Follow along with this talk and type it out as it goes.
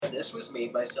this was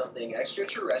made by something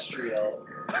extraterrestrial.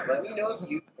 Let me know if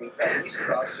you think that these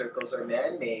crop circles are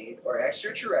man-made or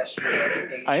extraterrestrial in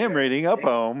nature. I am reading a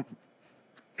poem.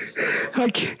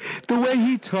 Like, the way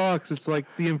he talks, it's like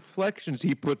the inflections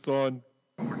he puts on.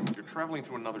 You're traveling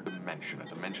through another dimension, a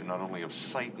dimension not only of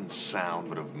sight and sound,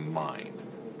 but of mind.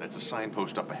 That's a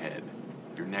signpost up ahead.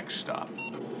 Your next stop,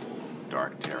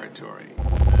 dark territory.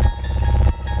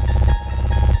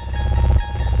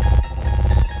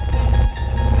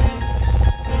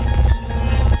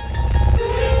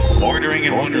 Bordering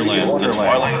in Wonderlands, the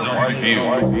Twilight Zone review.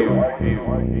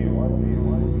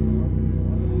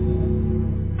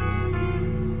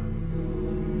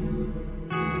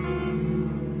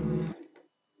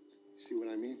 See what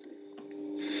I mean?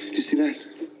 You see that?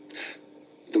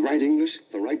 The right English,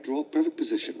 the right draw, perfect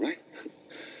position, right?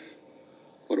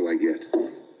 What do I get?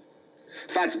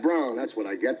 Fats Brown, that's what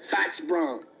I get. Fats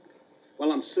Brown.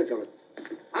 Well, I'm sick of it.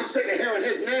 I'm sick of hearing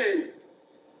his name.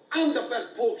 I'm the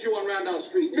best pool cue on Randolph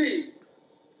Street. Me.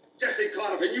 Jesse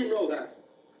Carter, and you know that.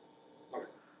 All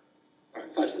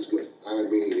right, Fats was good. I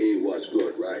mean, he was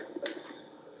good, right?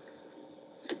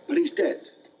 But he's dead.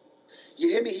 You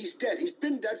hear me? He's dead. He's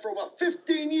been dead for about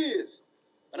 15 years.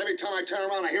 But every time I turn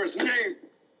around, I hear his name.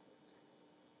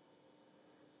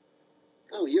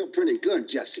 Oh, you're pretty good,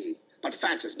 Jesse. But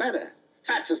Fats is better.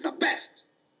 Fats is the best.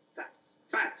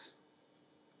 Fats.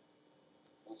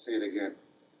 I'll say it again.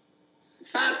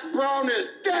 Fats Brown is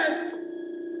dead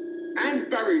and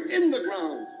buried in the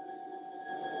ground.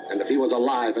 And if he was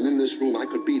alive and in this room, I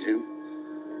could beat him.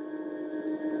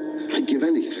 I'd give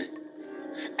anything.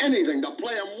 Anything to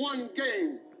play him one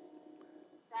game.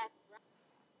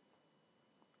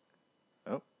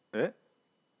 Oh, it?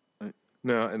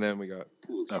 No, and then we got...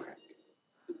 Okay.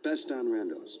 The best on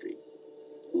Randolph Street.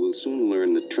 We'll soon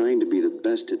learn that trying to be the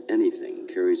best at anything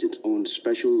carries its own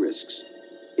special risks.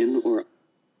 In or...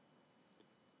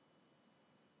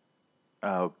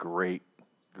 Oh, great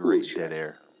dead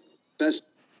air. Best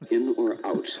in or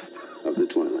out of the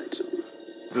Twilight Zone.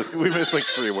 We missed like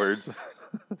 3 words.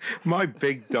 My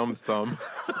big dumb thumb.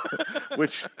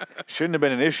 Which shouldn't have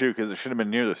been an issue because it should have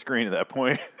been near the screen at that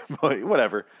point. But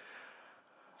whatever.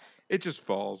 It just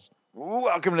falls.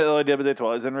 Welcome to the LIW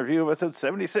Twilight Zone review of episode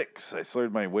 76. I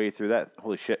slurred my way through that.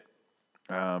 Holy shit.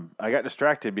 I got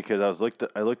distracted because I looked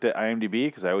at IMDb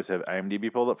because I always have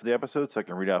IMDb pulled up for the episode so I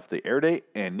can read off the air date.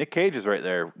 And Nick Cage is right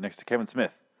there next to Kevin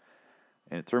Smith.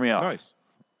 And it threw me off. Nice.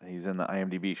 He's in the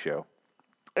IMDb show.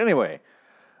 Anyway,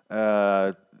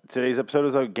 today's episode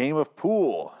is a game of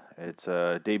pool. It's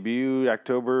debuted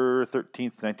October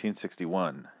 13th,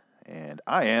 1961. And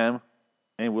I am,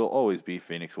 and will always be,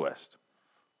 Phoenix West.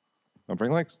 I'm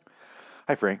Frank Lex.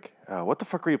 Hi, Frank. What the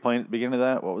fuck were you playing at the beginning of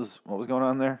that? What was going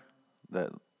on there?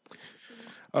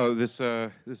 This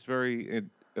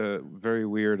very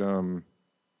weird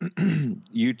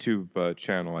YouTube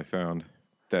channel I found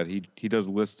that he does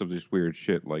lists of this weird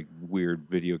shit, like weird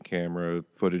video camera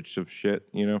footage of shit,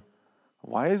 you know?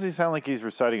 Why does he sound like he's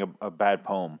reciting a bad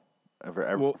poem for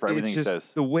everything he says?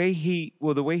 The way he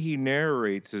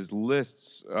narrates his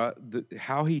lists,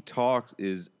 how he talks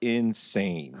is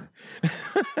insane.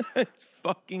 It's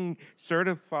fucking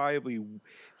certifiably.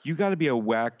 You got to be a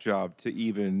whack job to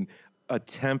even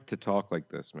attempt to talk like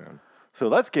this, man. So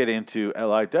let's get into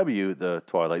LIW, the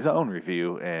Twilight Zone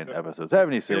review, and episode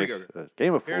 76,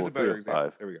 Game of Pool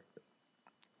 305. There we go.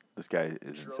 This guy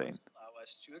is insane. Drones allow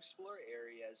us to explore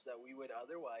areas that we would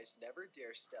otherwise never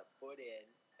dare step foot in,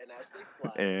 and as they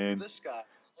fly through the sky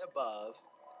above,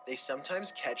 they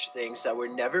sometimes catch things that were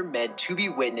never meant to be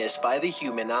witnessed by the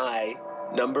human eye.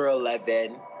 Number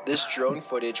 11. This drone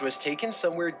footage was taken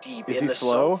somewhere deep in the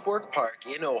Salt Fork Park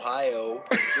in Ohio.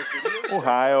 The video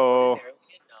Ohio.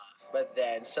 But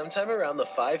then, sometime around the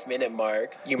 5-minute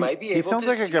mark, you might be able to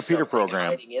like see a computer something program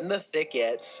hiding in the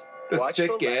thickets. Watch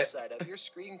the left side of your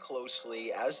screen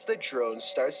closely as the drone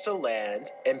starts to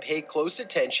land, and pay close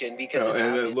attention because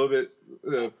and a little bit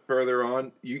further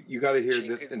on, you got to hear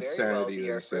this insanity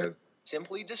that he said.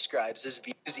 Simply describes his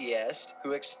enthusiast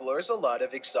who explores a lot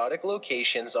of exotic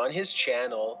locations on his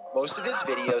channel. Most of his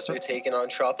videos are taken on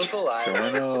tropical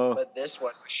islands, but this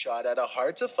one was shot at a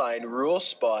hard-to-find rural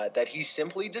spot that he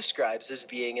simply describes as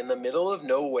being in the middle of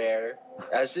nowhere.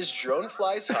 As his drone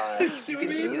flies high, you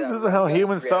can see that this is how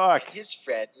humans talk. His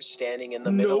friend was standing in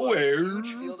the middle of a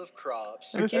huge field of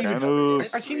crops. I can't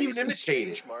even imitate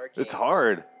it. It's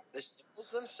hard. The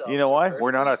symbols themselves, you know why?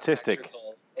 We're not autistic.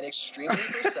 And extremely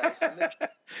precise in the...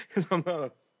 I'm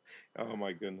not oh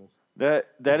my goodness. That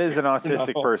is an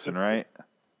autistic person, right?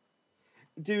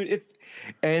 Dude, it's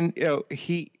and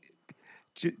he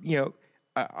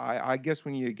I guess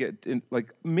when you get in,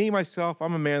 like me myself,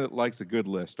 I'm a man that likes a good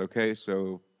list. Okay,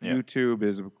 so Yeah. YouTube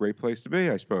is a great place to be,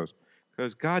 I suppose,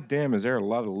 because goddamn, is there a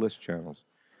lot of list channels.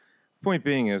 Point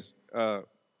being is, I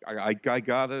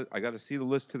gotta see the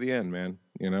list to the end, man.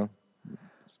 You know,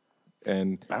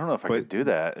 and I don't know if I but could do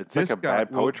that. It's like this a guy-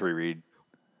 bad poetry read.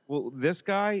 Well, this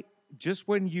guy, just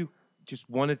when you just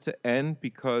want it to end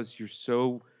because you're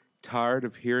so tired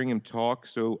of hearing him talk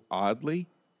so oddly,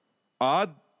 I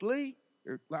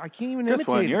can't even Just imitate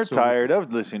when it. you're So, tired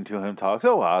of listening to him talk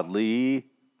so oddly.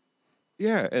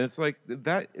 yeah, and it's like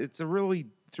that. It's a real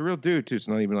dude too. It's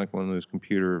not even like one of those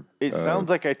computer. It sounds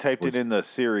like I typed it into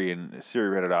Siri and Siri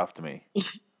read it off to me.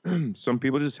 Some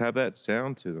people just have that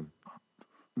sound to them.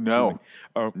 No,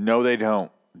 no, they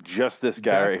don't. Just this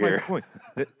guy That's right my here. point.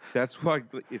 That's why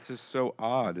it's just so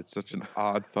odd. It's such an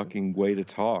odd fucking way to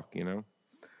talk, you know.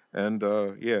 And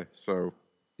yeah, so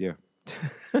yeah.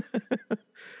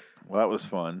 Well, that was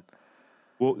fun.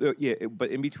 Well, yeah, but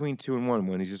in between 2 and 1,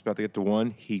 when he's just about to get to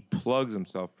 1, he plugs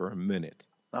himself for a minute.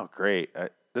 Oh, great.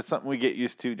 That's something we get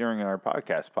used to during our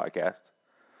podcast.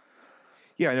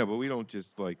 Yeah, I know, but we don't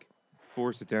just like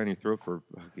force it down your throat for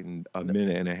fucking a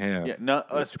minute and a half. Yeah,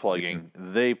 not us plugging.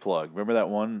 They plug. Remember that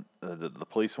one, the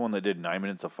police one that did 9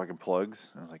 minutes of fucking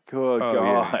plugs? I was like, good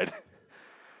God. Yeah.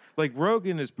 Like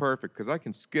Rogan is perfect because I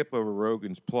can skip over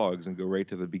Rogan's plugs and go right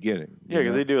to the beginning. Yeah,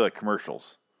 because they do like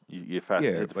commercials. You fast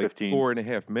hit like 15.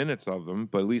 4.5 minutes of them,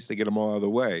 but at least they get them all out of the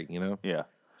way, you know? Yeah.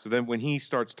 So then when he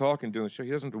starts talking during the show, he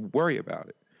doesn't have to worry about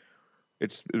it.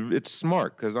 It's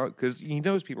smart because he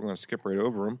knows people are going to skip right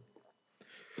over him.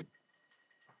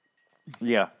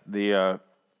 Yeah.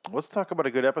 Let's talk about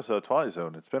a good episode of Twilight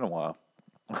Zone. It's been a while.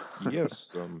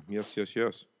 Yes. Yes.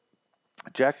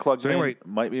 Jack Klugman So anyway,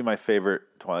 might be my favorite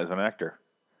Twilight Zone actor.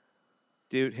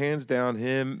 Dude, hands down,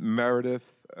 him,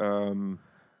 Meredith, for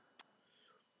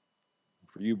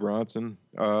you, Bronson,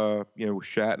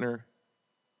 Shatner,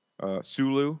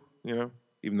 Sulu, you know,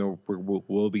 even though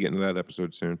we'll be getting to that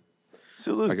episode soon.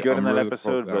 Sulu's good in that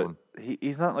episode, but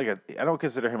he's not like I don't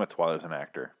consider him a Twilight Zone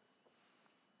actor.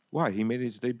 Why? He made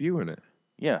his debut in it.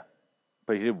 Yeah,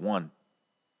 but he did one.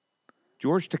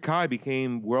 George Takei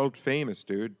became world famous,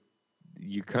 dude.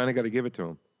 You kind of got to give it to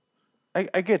him.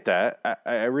 I get that.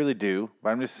 I really do.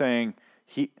 But I'm just saying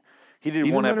he did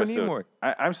one episode.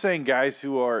 I'm saying guys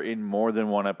who are in more than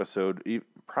one episode,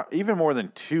 even more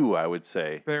than 2, I would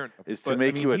say, fair enough. is to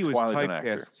make you a Twilight Zone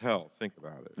actor. As hell. Think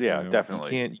about it. Yeah, you know?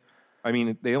 definitely. You can't. I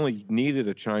mean, they only needed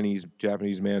a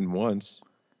Japanese man once.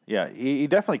 Yeah, he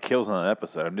definitely kills on that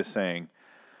episode. I'm just saying,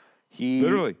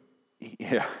 literally.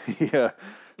 Yeah.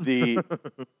 The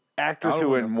actors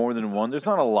who are in more than one. There's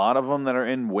not a lot of them that are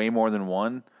in way more than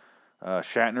one.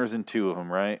 Shatner's in 2 of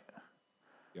them, right?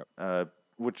 Yep.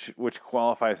 Which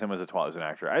qualifies him as a Twilight Zone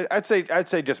actor. I'd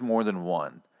say just more than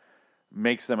one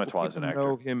makes them a Twilight Zone actor.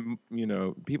 Know him, you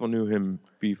know, people knew him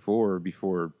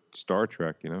before Star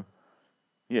Trek, you know.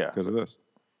 Yeah. Because of this.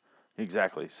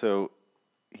 Exactly. So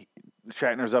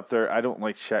Shatner's up there. I don't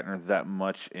like Shatner that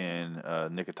much in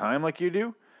Nick of Time like you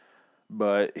do,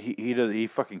 but he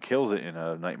fucking kills it in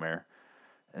a Nightmare.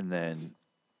 And then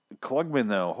Klugman,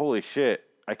 though, holy shit.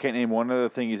 I can't name one other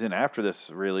thing he's in after this,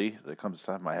 really, that comes to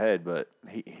the top of my head, but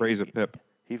Fraser Pip.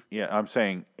 I'm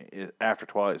saying after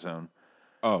Twilight Zone.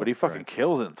 Oh, but he fucking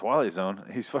kills it in Twilight Zone.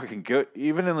 He's fucking good.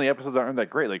 Even in the episodes that aren't that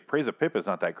great, like Praise of Pip is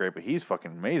not that great, but he's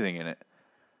fucking amazing in it.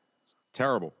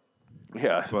 Terrible.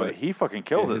 Yeah, but he fucking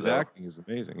kills it. His acting is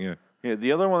amazing, yeah. Yeah,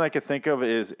 the other one I could think of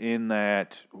is in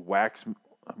that wax.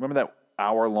 Remember that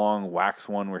hour-long wax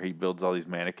one where he builds all these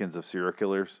mannequins of serial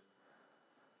killers?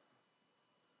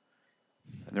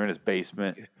 And they're in his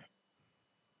basement.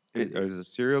 Is it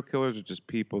serial killers or just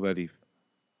people that he...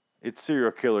 It's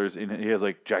serial killers, and he has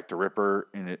like Jack the Ripper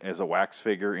as a wax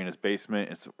figure in his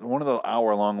basement. It's one of the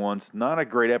hour-long ones. Not a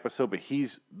great episode, but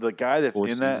he's the guy that's in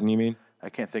that. Season, you mean? I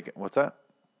can't think. What's that?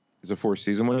 Is it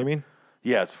 4-season one, you mean?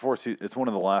 Yeah, it's 4-season. It's one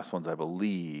of the last ones, I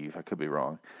believe. I could be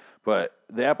wrong. But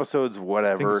the episode's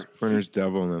whatever. I think Sprinter's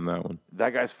Devil in that one.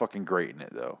 That guy's fucking great in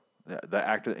it, though. The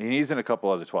actor, and he's in a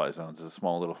couple other Twilight Zones, as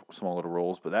small little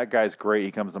roles. But that guy's great.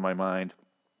 He comes to my mind.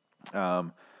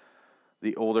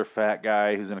 The older fat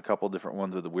guy who's in a couple different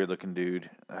ones with the weird looking dude.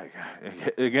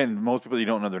 Again, most people you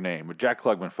don't know their name, but Jack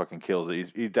Klugman fucking kills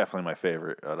it. He's definitely my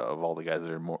favorite out of all the guys that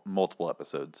are in multiple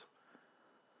episodes.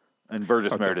 And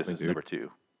Burgess Meredith is number 2.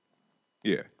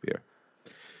 Yeah.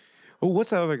 Oh,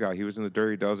 what's that other guy? He was in the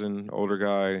Dirty Dozen, older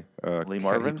guy. Lee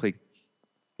Marvin?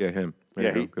 Him.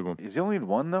 Good one. Is he only in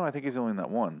one, though? I think he's only in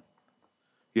that one.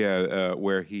 Yeah,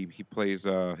 where he plays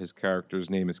his character's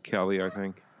name is Kelly, I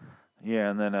think.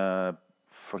 Yeah, and then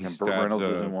fucking Burt Reynolds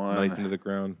is in one. Knife into the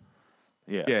ground.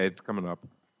 Yeah. Yeah, it's coming up.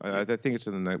 I think it's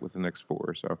in the night with the next 4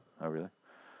 or so. Oh, really?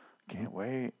 Can't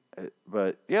wait.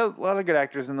 But yeah, a lot of good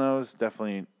actors in those.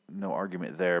 Definitely no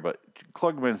argument there. But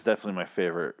Klugman's definitely my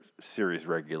favorite series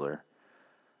regular.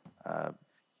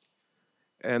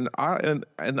 And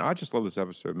I just love this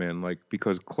episode, man. Like,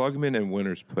 because Klugman and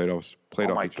Winters played off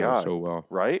each other so well.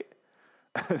 Right?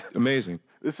 Amazing.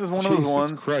 This is one of those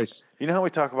ones. Christ. You know how we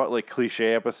talk about like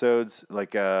cliche episodes?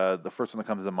 Like the first one that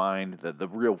comes to mind, the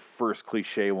real first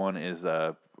cliche one is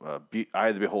Eye of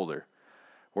the Beholder.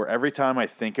 Where every time I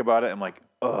think about it, I'm like,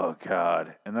 oh,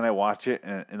 God. And then I watch it,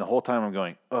 and the whole time I'm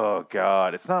going, oh,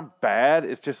 God. It's not bad.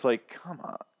 It's just like, come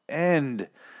on, end.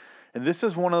 And this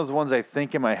is one of those ones I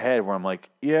think in my head where I'm like,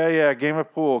 yeah, game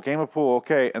of pool,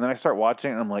 okay. And then I start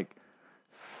watching it, and I'm like,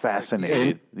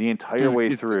 fascinated the entire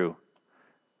way through.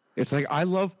 It's like, I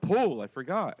love pool. I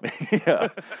forgot. Yeah.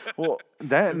 Well,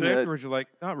 that and afterwards, you're like,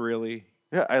 not really.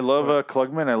 Yeah, I love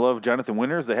Klugman. I love Jonathan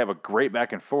Winters. They have a great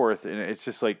back and forth, and it's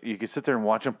just like you can sit there and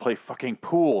watch them play fucking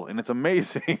pool, and it's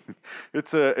amazing.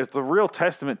 It's a real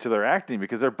testament to their acting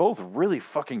because they're both really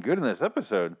fucking good in this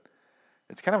episode.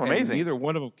 It's kind of amazing. And neither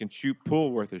one of them can shoot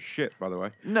pool worth of shit, by the way.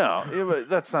 No,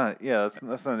 that's not. Yeah,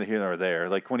 that's neither here nor there.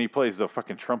 Like when he plays the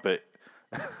fucking trumpet,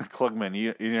 Klugman,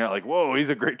 you're not like, whoa, he's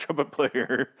a great trumpet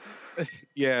player.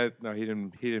 Yeah, no, he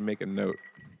didn't make a note.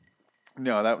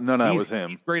 No, that was him.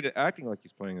 He's great at acting like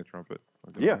he's playing the trumpet.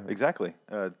 Yeah, exactly.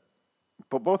 But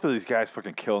both of these guys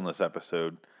fucking kill in this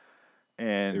episode,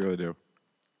 and they really do.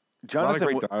 Jonathan, a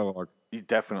lot of great dialogue.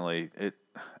 Definitely,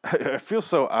 I feel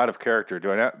so out of character.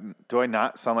 Do I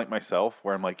not sound like myself?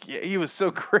 Where I'm like, yeah, he was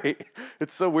so great.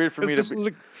 It's so weird for me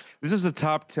to. This is a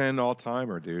top 10 all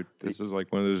timer, dude. This is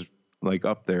like one of those like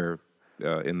up there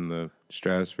in the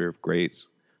stratosphere of greats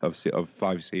of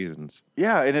 5 seasons.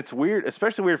 Yeah, and it's weird,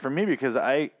 especially weird for me because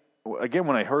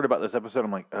when I heard about this episode,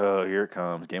 I'm like, oh, here it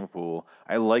comes, Game of Pool.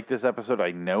 I like this episode.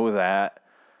 I know that,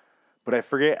 but I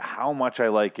forget how much I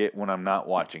like it when I'm not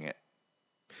watching it.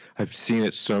 I've seen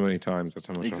it so many times. That's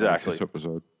how much I like this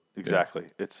episode. Exactly.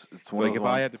 Yeah. It's one like of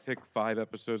those if I had to pick 5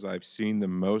 episodes I've seen the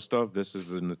most of, this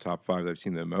is in the top 5 I've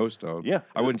seen the most of. Yeah.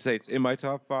 I wouldn't say it's in my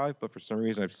top 5, but for some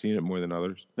reason I've seen it more than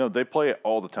others. No, they play it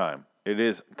all the time. It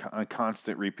is a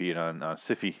constant repeat on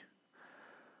Syfy.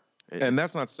 And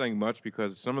that's not saying much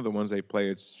because some of the ones they play,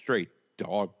 it's straight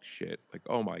dog shit. Like,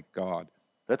 oh my God.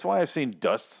 That's why I've seen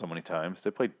Dust so many times. They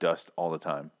play Dust all the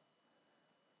time.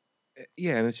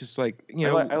 Yeah, and it's just like, you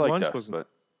know, I like Dust, but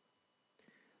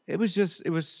it was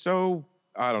so,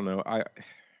 I don't know.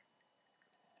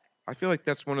 I feel like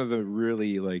that's one of the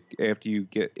really, like, after you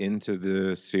get into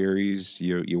the series,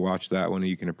 you watch that one and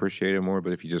you can appreciate it more.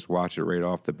 But if you just watch it right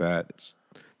off the bat,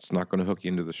 it's not going to hook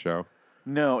you into the show.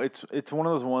 No, it's one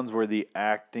of those ones where the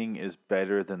acting is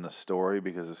better than the story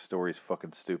because the story's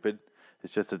fucking stupid.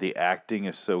 It's just that the acting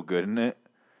is so good in it,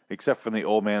 except for the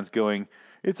old man's going,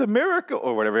 "It's a miracle,"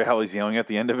 or whatever the hell he's yelling at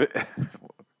the end of it.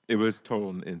 It was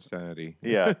total insanity.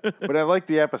 Yeah, but I like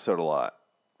the episode a lot.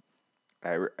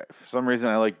 For some reason,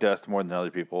 I like Dust more than other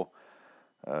people.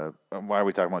 Why are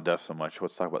we talking about Dust so much?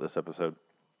 Let's talk about this episode.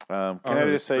 Can I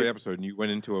just say, great episode, and you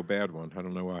went into a bad one. I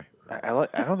don't know why. I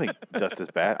don't think Dust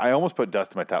is bad. I almost put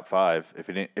Dust in my top 5.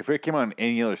 If it came out in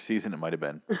any other season, it might have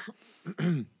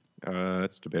been.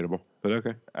 That's debatable, but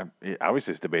okay.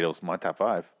 Obviously, it's debatable. It's my top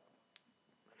 5.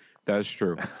 That is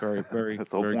true. Very, very. That's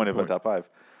the whole point of a top 5.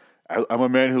 I'm a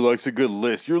man who likes a good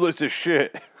list. Your list is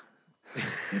shit.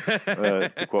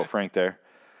 To quote Frank there.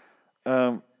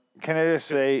 Can I just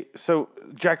say, so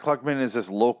Jack Klugman is this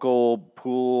local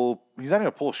pool. He's not even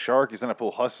a pool shark. He's not a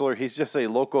pool hustler. He's just a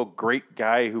local great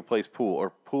guy who plays pool,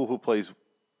 or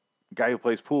guy who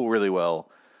plays pool really well.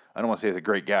 I don't want to say he's a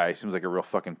great guy. He seems like a real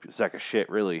fucking sack of shit,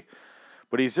 really.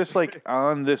 But he's just like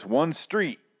on this one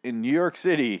street in New York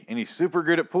City, and he's super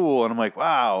good at pool. And I'm like,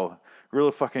 wow,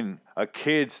 really fucking a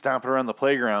kid stomping around the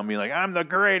playground being like, I'm the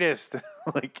greatest.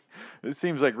 Like, it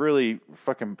seems like really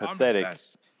fucking pathetic.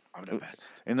 I'm the best.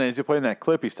 And then as you play in that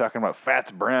clip, he's talking about Fats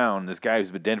Brown, this guy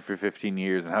who's been dead for 15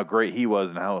 years, and how great he was,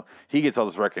 and how he gets all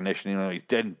this recognition. You know, he's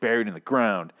dead and buried in the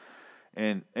ground.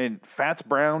 And Fats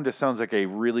Brown just sounds like a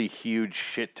really huge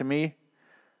shit to me.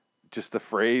 Just the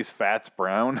phrase Fats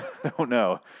Brown. I don't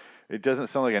know. It doesn't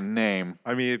sound like a name.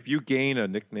 I mean, if you gain a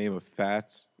nickname of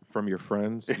Fats from your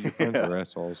friends are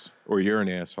assholes, or you're an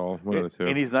asshole, one of the two.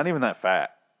 And he's not even that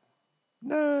fat.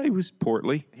 No, he was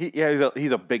portly.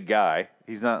 He's a big guy.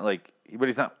 He's not like, but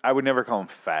he's not. I would never call him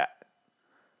fat.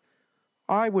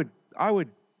 I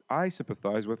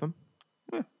sympathize with him.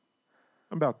 I'm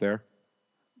about there.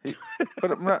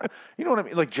 But I'm not, you know what I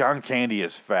mean? Like John Candy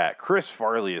is fat. Chris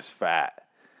Farley is fat.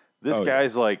 This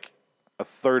guy's like a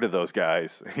third of those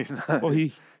guys. He's not. Well,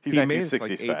 He's he made it 1960s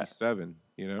like fat. 87,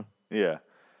 you know? Yeah,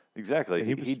 exactly.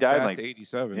 And He died fat like to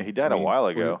 87. yeah, he died I a mean, while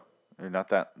ago, or not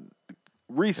that he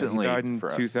recently. died in for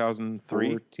us.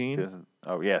 2014,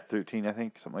 Oh yeah, 13, I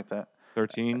think, something like that.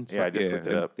 13. Yeah, I just looked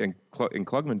it up. And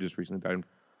Klugman just recently died in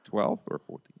 12 or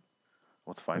 14.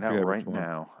 Let's find I out forget right which one.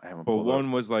 now. I haven't. But pulled one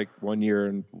up. was like 1 year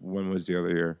and one was the other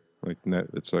year. Like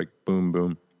it's like boom,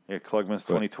 boom. Yeah, Klugman's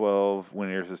 2012.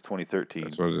 Winters is 2013.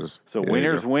 That's what it is. So Yeah, there you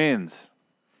Winters go. wins.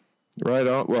 Right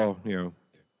on. Well,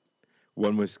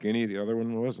 one was skinny, the other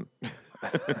one wasn't.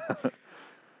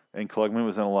 And Klugman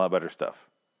was in a lot better stuff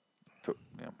for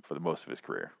the most of his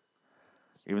career.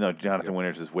 Even though Jonathan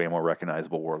Winters is way more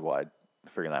recognizable worldwide.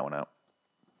 Figuring that one out.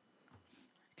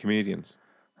 Comedians.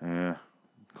 Yeah.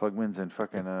 Klugman's in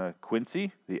fucking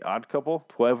Quincy, The Odd Couple,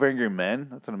 12 Angry Men.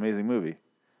 That's an amazing movie.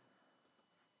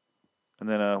 And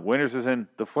then Winters is in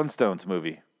the Flintstones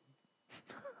movie.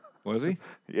 Was he?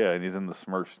 Yeah, and he's in the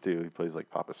Smurfs too. He plays like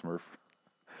Papa Smurf.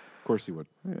 Of course he would.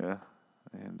 Yeah.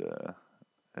 And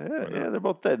yeah, they're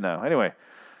both dead now. Anyway,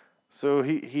 so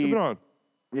he Moving on.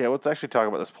 yeah, let's actually talk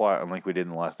about this plot unlike we did in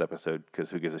the last episode, because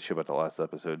who gives a shit about the last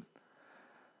episode?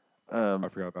 I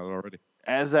forgot about it already.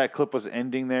 As that clip was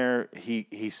ending there,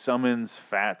 he summons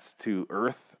Fats to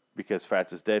Earth because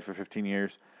Fats is dead for 15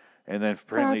 years. And then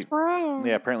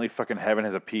apparently fucking heaven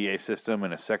has a PA system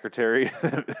and a secretary.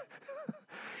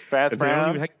 Fats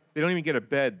Brown. They don't even get a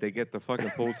bed. They get the fucking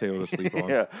pool table to sleep on.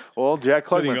 Yeah. Well, Jack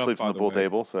Sitting Klugman up, sleeps on by the the pool way.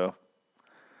 table, so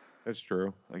That's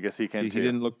true. I guess he can He too.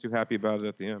 didn't look too happy about it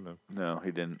at the end, though. No,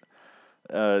 he didn't.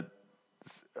 I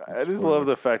just love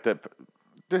the fact that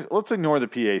let's ignore the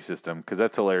PA system because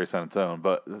that's hilarious on its own.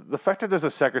 But the fact that there's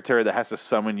a secretary that has to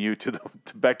summon you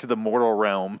back to the mortal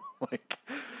realm, like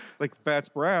It's like Fats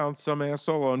Brown, some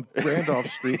asshole on Randolph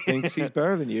Street thinks he's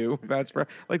better than you. Fats Brown,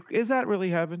 like, is that really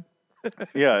heaven?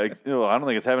 yeah, I don't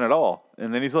think it's heaven at all.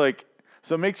 And then he's like,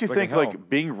 so it makes you Like think a hell. like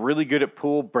being really good at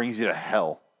pool brings you to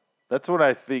hell. That's what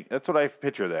I think. That's what I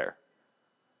picture there.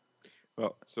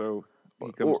 Well, so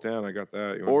he comes down. I got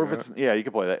that. You Or want if that? it's you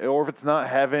can play that. Or if it's not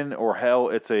heaven or hell,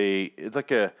 it's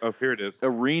like a Oh, here it is.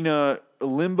 arena, a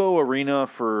limbo arena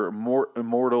for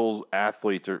immortal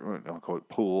athletes, or I don't call it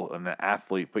pool, an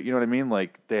athlete, but you know what I mean?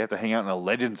 Like they have to hang out in a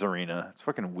Legends arena. It's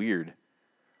fucking weird.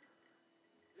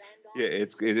 Yeah,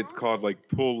 it's called like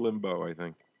Pool Limbo, I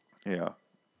think. Yeah.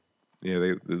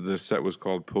 Yeah, the set was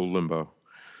called Pool Limbo.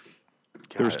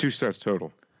 There was 2 sets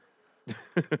total.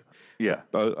 Yeah.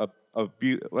 I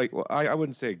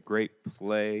wouldn't say a great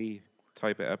play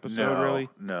type of episode, really.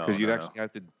 No. Because you'd no. actually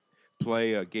have to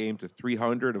play a game to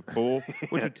 300 of pool,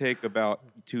 which would take about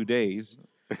 2 days,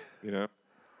 you know?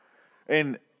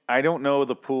 And I don't know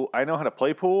the pool. I know how to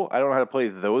play pool. I don't know how to play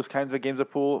those kinds of games of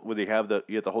pool where you have to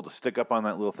hold the stick up on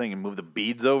that little thing and move the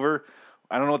beads over.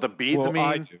 I don't know what the beads mean.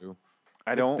 I do.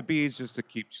 I don't. The beads just to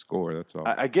keep score, that's all.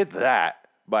 I get that,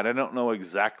 but I don't know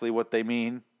exactly what they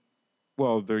mean.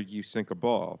 Well, you sink a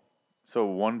ball. So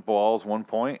 1 ball's 1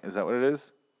 point. Is that what it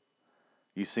is?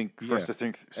 You sink first to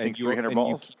sink 300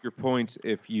 balls. You keep your points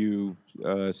if you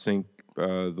sink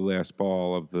the last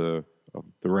ball of the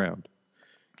round.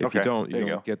 If you don't, you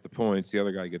don't get the points. The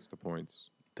other guy gets the points.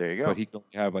 There you go. But he can only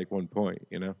have like 1 point,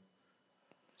 you know.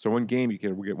 So one game you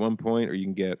can get 1 point, or you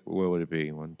can get, what would it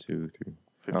be? 1, 2, 3.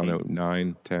 15? I don't know,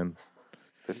 9, 10.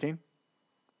 15?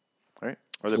 Right?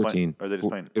 14. Or are they just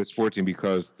playing? It's 14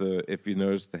 because if you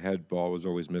notice, the head ball was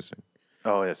always missing.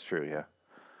 Oh, that's true. Yeah.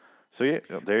 So yeah,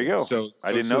 there you go. So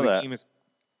I didn't know that.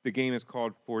 The game is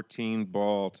called 14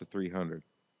 ball to 300.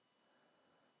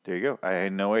 There you go. I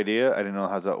had no idea. I didn't know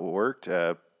how that worked.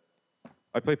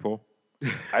 I play pool.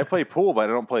 I play pool, but I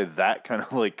don't play that kind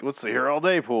of like let's sit here all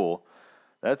day pool.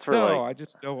 That's for No, I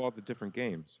just know all the different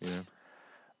games. You know.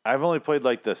 I've only played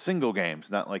like the single games,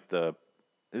 not like the.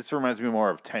 This reminds me more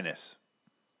of tennis.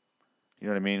 You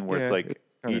know what I mean? Where it's like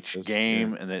each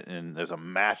game, and there's a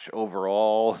match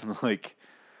overall, and like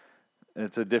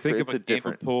it's a different. Think of a game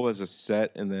of pool as a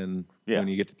set, and then when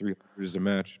you get to 300 is a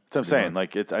match. That's what I'm saying.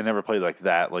 Like I never played like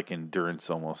that, like endurance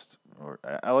almost. Or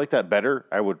I like that better.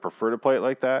 I would prefer to play it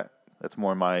like that. That's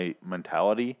more my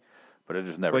mentality, but I've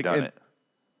just never done it.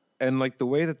 And like the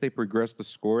way that they progressed the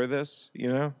score of this,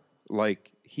 you know,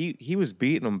 like he was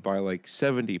beating them by like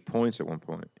 70 points at one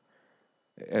point.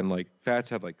 And like Fats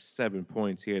had like 7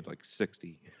 points, he had like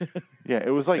 60. Yeah,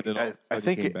 it was like I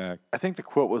think the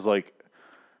quote was like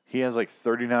he has like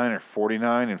 39 or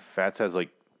 49 and Fats has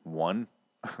like 1.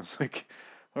 I was like,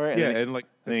 all right. Yeah, and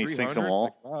then he sinks them all.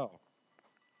 Like, wow.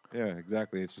 Yeah,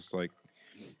 exactly. It's just like,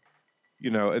 you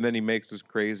know, and then he makes this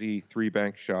crazy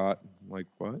 3-bank shot. Like,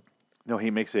 what? No, he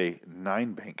makes a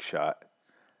 9-bank shot.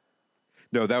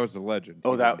 No, that was the legend.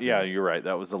 Oh, He that didn't do yeah, it. you're right.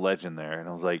 That was the legend there, and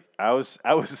I was like, I was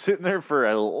sitting there for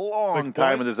a long Like,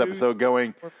 time in 1, this 2, episode,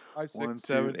 going, 4, 5, 6, 1,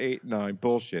 7, 2. 8, 9.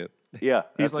 Bullshit. Yeah,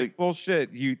 He's that's like,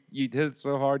 bullshit. You hit it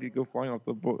so hard, you go flying off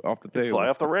the you table. fly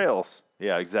off the rails.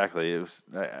 Yeah, exactly. It was.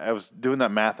 I was doing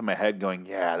that math in my head, going,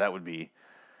 yeah, that would be.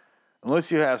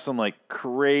 Unless you have some like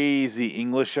crazy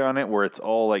English on it, where it's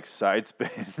all like side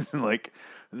spin, like,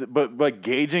 but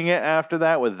gauging it after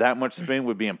that with that much spin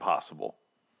would be impossible.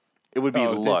 It would be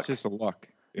luck. It's just a luck.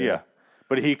 Yeah.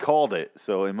 But he called it,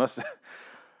 so it must.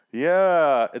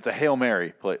 Yeah, it's a Hail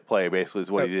Mary play basically is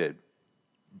what he did.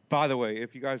 By the way,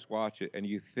 if you guys watch it and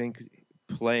you think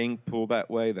playing pool that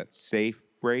way, that safe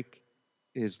break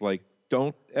is like,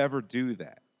 don't ever do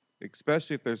that.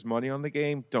 Especially if there's money on the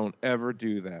game, don't ever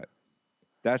do that.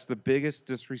 That's the biggest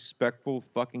disrespectful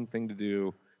fucking thing to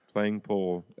do, playing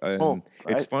pool. And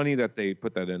it's funny that they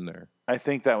put that in there. I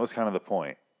think that was kind of the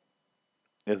point.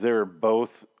 Is they were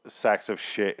both sacks of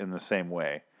shit in the same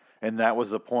way. And that was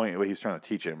the point what he was trying to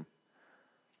teach him.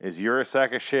 Is you're a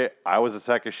sack of shit, I was a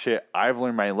sack of shit, I've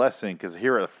learned my lesson because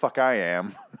here the fuck I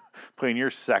am, playing your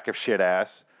sack of shit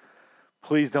ass.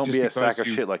 Please don't be a sack of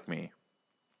shit like me.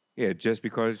 Yeah, just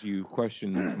because you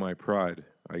questioned my pride,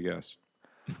 I guess.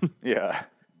 Yeah.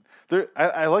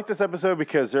 I like this episode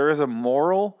because there is a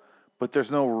moral, but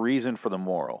there's no reason for the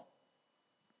moral.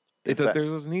 There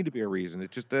doesn't need to be a reason.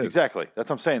 It just is. Exactly. That's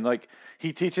what I'm saying. Like,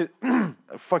 he teaches...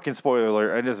 fucking spoiler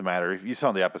alert. It doesn't matter. If you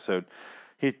saw the episode,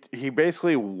 he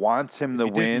basically wants him to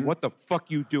win. What the fuck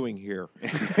you doing here?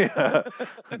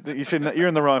 You should. You're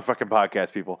in the wrong fucking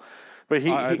podcast, people. But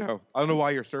I know. I don't know why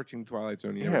you're searching Twilight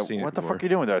Zone. You never seen it. What the before. fuck are you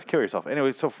doing there? Kill yourself.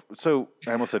 Anyway, so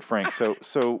I almost said Frank.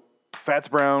 So Fats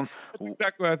Brown. That's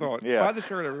exactly what I thought. Yeah. Buy the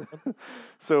shirt, everyone.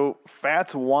 So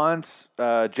Fats wants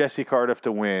Jesse Cardiff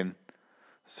to win,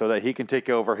 so that he can take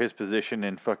over his position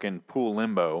in fucking pool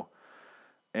limbo,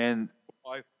 and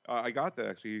I got that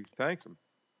actually. Thanks him.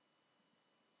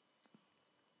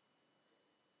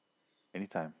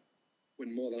 Anytime.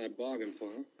 Win more than I bargained for,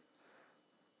 huh?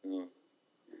 No.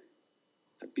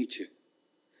 I beat you.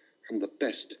 I'm the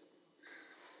best.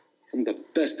 I'm the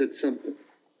best at something.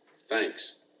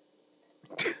 Thanks.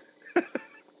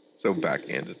 So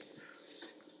backhanded.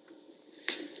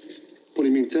 What do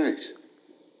you mean, thanks?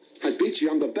 I beat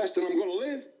you. I'm the best, and I'm going to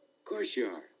live. Of course you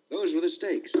are. Those were the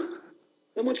stakes.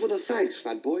 Then what's with the thanks,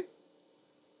 fat boy?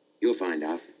 You'll find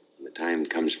out when the time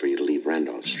comes for you to leave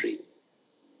Randolph Street.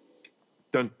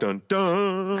 Dun dun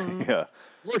dun. Yeah.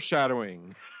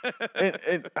 Foreshadowing.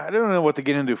 and I don't know what to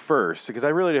get into first because I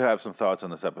really do have some thoughts on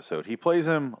this episode. He plays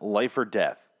him life or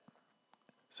death.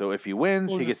 So if he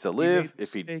wins, he gets to live.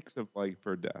 If he stakes of life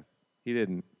or death, he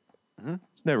didn't. Mm-hmm.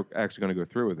 It's never actually going to go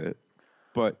through with it.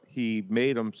 But he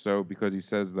made him so because he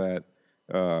says that,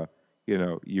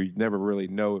 you never really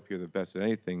know if you're the best at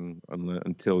anything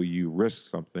until you risk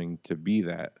something to be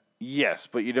that. Yes,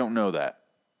 but you don't know that.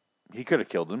 He could have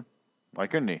killed him. Why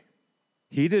couldn't he?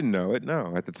 He didn't know it.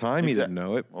 No, at the time he didn't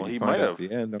know it. Well, he might have. At the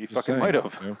end, he fucking might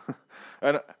have. You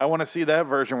know? I want to see that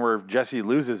version where if Jesse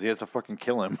loses, he has to fucking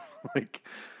kill him.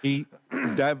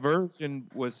 That version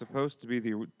was supposed to be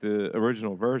the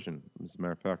original version. As a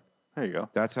matter of fact, there you go.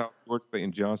 That's how George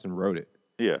Clayton Johnson wrote it.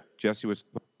 Yeah, Jesse was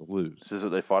supposed to lose. This is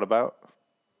what they fought about.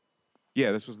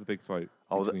 Yeah, this was the big fight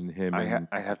between him and.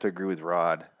 I have to agree with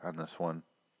Rod on this one.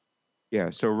 Yeah,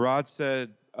 so Rod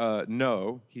said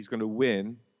no, he's going to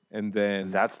win, and then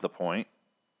that's the point.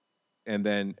 And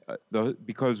then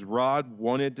because Rod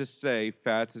wanted to say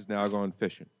Fats is now going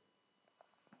fishing.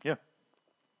 Yeah,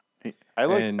 I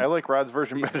like Rod's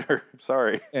version better.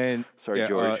 Sorry,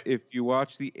 George. If you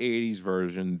watch the '80s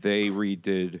version, they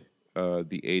redid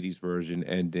the '80s version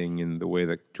ending in the way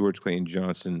that George Clayton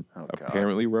Johnson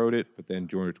apparently wrote it, but then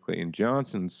George Clayton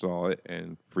Johnson saw it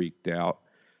and freaked out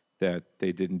that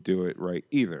they didn't do it right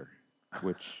either,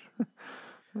 which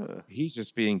he's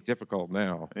just being difficult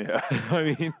now. Yeah.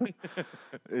 I mean,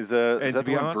 is that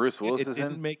the one Bruce Willis is in? It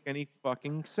didn't make any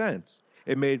fucking sense.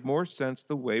 It made more sense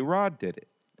the way Rod did it.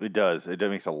 It does. It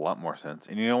makes a lot more sense.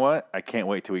 And you know what? I can't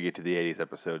wait till we get to the 80s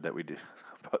episode that we did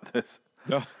about this.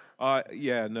 No.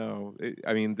 No.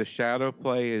 I mean, the shadow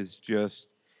play is just,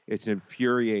 it's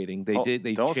infuriating. They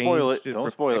don't spoil it. Don't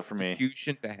spoil it for me.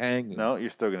 Execution to hanging. No, you're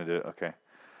still going to do it. Okay.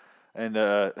 And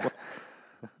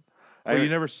you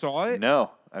never saw it? No,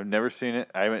 I've never seen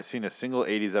it. I haven't seen a single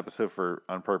 80s episode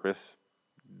on purpose.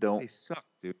 They suck,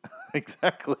 dude.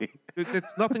 Exactly.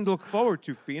 It's nothing to look forward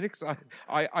to, Phoenix.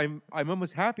 I'm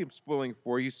almost happy I'm spoiling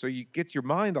for you, so you get your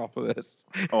mind off of this.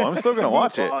 Oh, I'm still gonna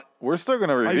watch it. We're still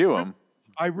gonna review them.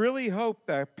 I really hope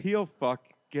that Peel fuck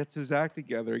gets his act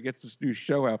together. He gets this new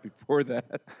show out before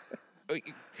that.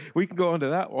 We can go into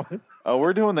that one. Oh,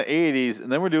 we're doing the 80s,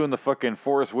 and then we're doing the fucking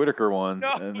Forrest Whitaker ones,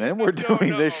 and then we're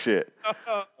doing this shit.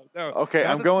 No. Okay,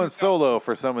 I'm going solo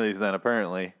for some of these then,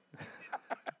 apparently.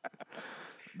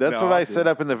 That's No, what I I'll set do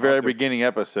it. up in the very beginning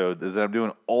episode, is that I'm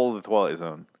doing all of the Twilight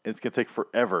Zone. It's going to take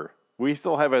forever. We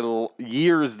still have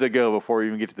years to go before we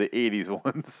even get to the 80s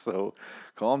ones, so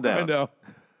calm down. I know.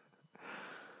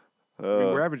 I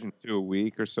mean, we're averaging 2 a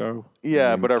week or so.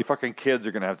 Yeah, but our fucking kids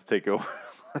are going to have to take over.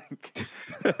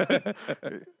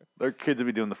 Their kids will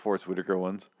be doing the Forrest Whitaker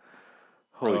ones.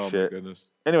 Holy shit. My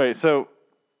goodness. Anyway, so...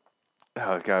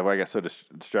 Oh, God, I got so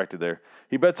distracted there.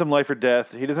 He bets him life or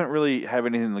death. He doesn't really have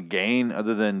anything to gain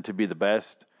other than to be the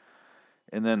best.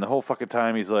 And then the whole fucking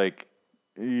time he's like,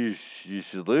 you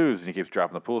should lose. And he keeps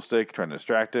dropping the pool stick, trying to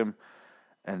distract him.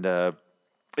 And it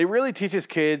really teaches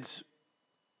kids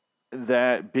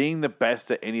that being the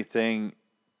best at anything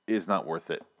is not worth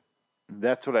it.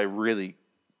 That's what I really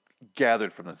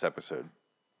gathered from this episode.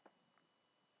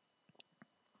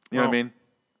 You know what I mean?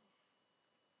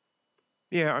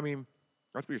 Yeah, I mean,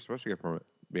 that's what you're supposed to get from it,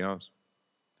 to be honest.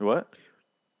 What?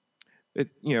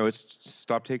 It's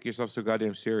stop taking yourself so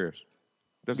goddamn serious.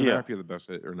 Doesn't matter if you're the best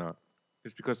at it or not.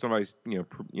 It's because somebody's,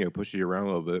 pushes you around a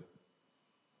little bit.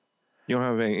 You don't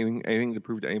have anything to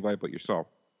prove to anybody but yourself.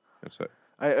 That's it.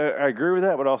 I agree with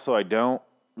that, but also I don't,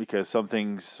 because some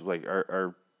things like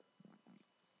are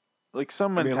like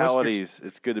some mentalities.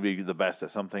 It's good to be the best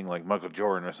at something, like Michael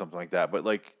Jordan or something like that. But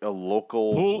like a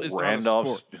local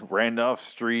Randolph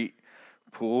Street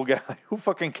pool guy, who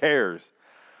fucking cares?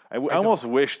 I almost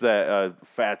wish that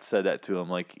Fats said that to him.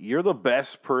 Like, you're the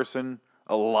best person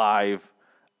alive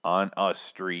on a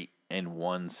street in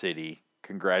one city.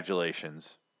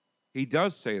 Congratulations. He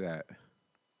does say that.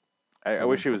 I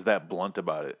wish he was that blunt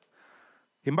about it.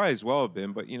 He might as well have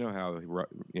been, but you know how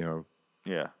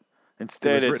Yeah.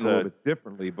 Instead, it's written a little bit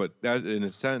differently, but that, in a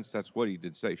sense, that's what he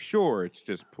did say. Sure, it's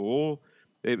just pool.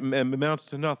 It amounts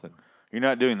to nothing. You're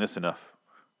not doing this enough.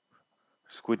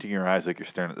 Squinting your eyes like you're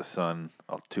staring at the sun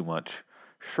too much.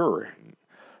 Sure.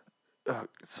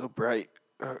 It's so bright.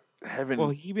 Heaven. Well,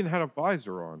 he even had a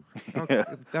visor on.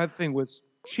 That thing was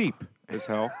cheap as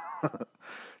hell.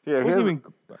 Yeah,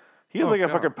 he has like a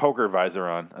fucking poker visor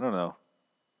on. I don't know.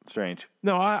 Strange.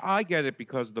 No, I get it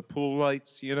because of the pool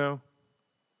lights,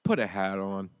 Put a hat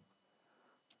on.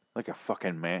 Like a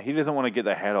fucking man. He doesn't want to get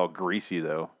the hat all greasy,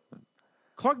 though.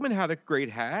 Klugman had a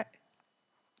great hat.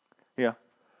 Yeah.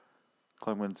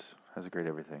 Klugman's has a great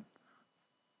everything.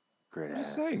 Great ass. I'm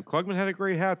just saying, Klugman had a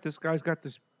great hat. This guy's got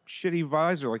this shitty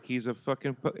visor like he's a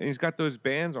fucking... And he's got those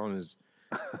bands on his...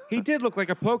 He did look like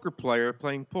a poker player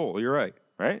playing pool. You're right.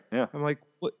 Right? Yeah. I'm like,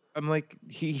 what?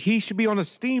 He should be on a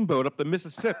steamboat up the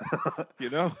Mississippi,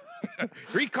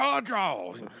 Recall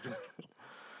draw.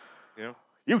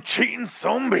 You cheating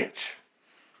bitch.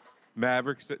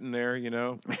 Maverick sitting there,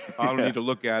 I don't need to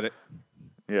look at it.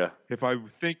 Yeah. If I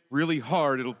think really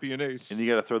hard, it'll be an ace. And you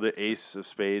got to throw the ace of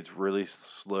spades really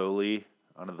slowly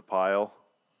onto the pile.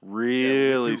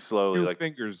 Really slowly. Two like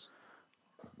fingers.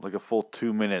 Like a full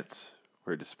 2 minutes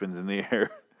where it just spins in the air.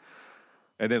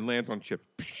 And then lands on chip.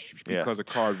 Because a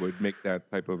card would make that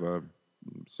type of a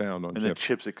sound on chip. And the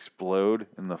chips explode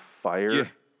in the fire. Yeah.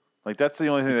 Like, that's the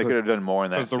only thing they could have done more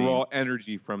in that scene. Because the raw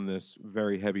energy from this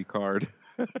very heavy card.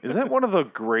 Is that one of the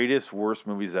greatest, worst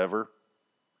movies ever?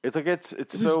 It's like it's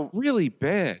so really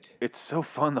bad. It's so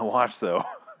fun to watch, though.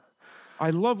 I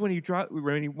love when he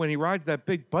rides that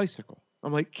big bicycle.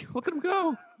 I'm like, look at him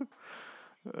go.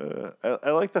 I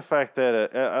like the fact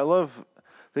that I love.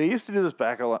 They used to do this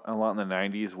back a lot in the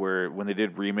 90s, where when they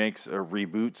did remakes or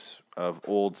reboots of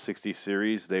old 60s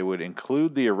series, they would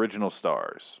include the original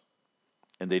stars.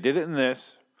 And they did it in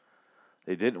this.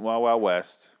 They did it in Wild Wild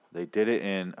West. They did it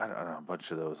in, I don't know, a bunch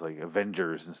of those, like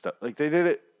Avengers and stuff. Like, they did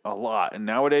it a lot. And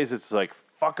nowadays, it's like,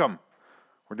 fuck them.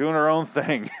 We're doing our own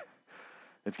thing.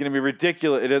 It's going to be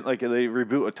ridiculous. It is like they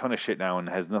reboot a ton of shit now and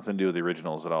it has nothing to do with the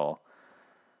originals at all.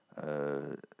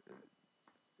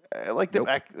 I like that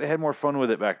back. They had more fun with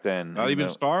it back then. Not even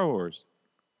Star Wars.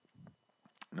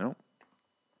 No.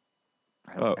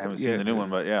 I haven't seen the new one,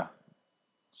 but yeah.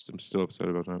 I'm still upset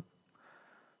about that.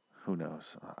 Who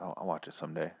knows? I'll watch it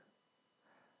someday.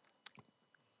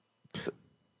 So,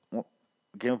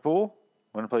 game of pool?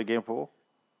 Want to play a game of pool?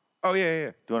 Oh, yeah.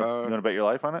 Do you want to bet your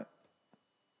life on it?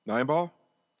 9-ball?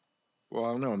 Well,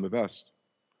 I don't know. I'm the best.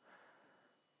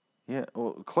 Yeah,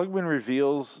 well, Klugman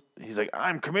reveals, he's like,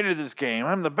 I'm committed to this game.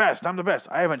 I'm the best.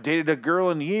 I haven't dated a girl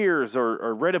in years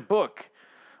or read a book.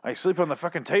 I sleep on the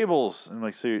fucking tables. And I'm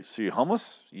like, so you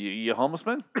homeless? You homeless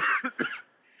man?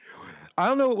 I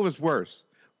don't know what was worse.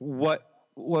 What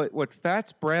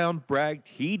Fats Brown bragged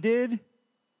he did,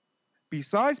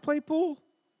 besides play pool?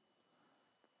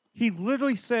 He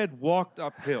literally said walked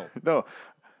uphill. No,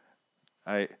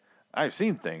 I've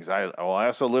seen things. I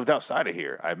also lived outside of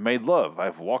here. I've made love.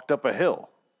 I've walked up a hill.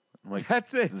 I'm like,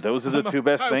 that's it. Those are the two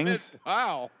best things.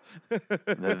 Wow.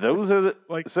 Those are the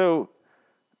like. So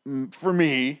for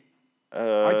me,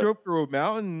 I drove through a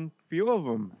mountain, a few of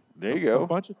them. There you go. A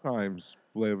bunch of times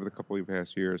over the couple of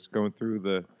past years, going through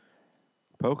the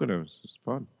Poconos. It's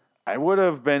fun. I would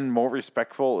have been more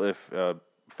respectful if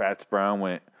Fats Brown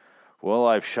went, well,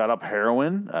 I've shot up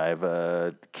heroin,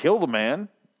 I've killed a man,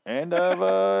 and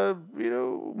I've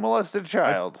molested a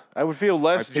child. I would feel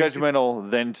less judgmental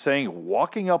than saying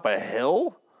walking up a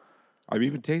hill. I've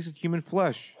even tasted human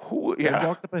flesh. Yeah. I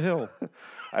walked up a hill.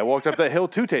 I walked up that hill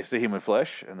to taste the human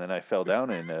flesh, and then I fell down,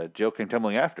 and Joe came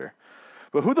tumbling after.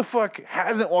 But who the fuck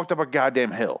hasn't walked up a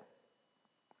goddamn hill?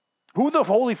 Who the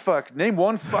holy fuck? Name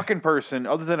one fucking person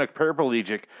other than a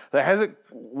paraplegic that hasn't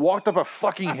walked up a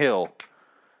fucking hill.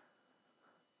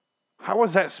 How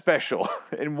was that special?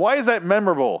 And why is that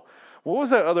memorable? What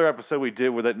was that other episode we did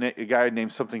where that guy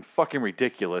named something fucking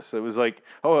ridiculous? It was like,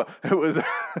 it was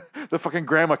the fucking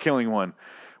grandma killing one,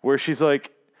 where he's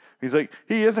like,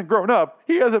 he hasn't grown up.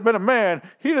 He hasn't been a man.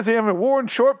 He doesn't even worn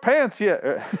short pants yet.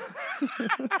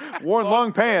 Worn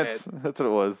long pants. That's what it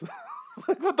was. It's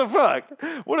like, what the fuck?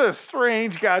 What a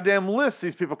strange goddamn list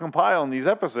these people compile in these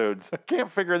episodes. I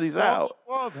can't figure these out.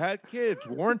 Love had kids,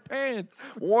 worn pants.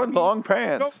 Worn long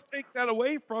pants. Don't take that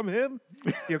away from him.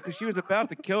 Because she was about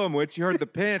to kill him when she heard the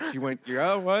pants. She went, you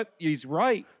know what? He's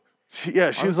right. She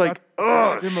was like,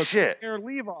 oh, shit. Pair of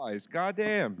Levi's.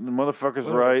 Goddamn. The motherfucker's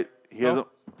right. He hasn't.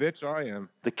 Bitch, I am.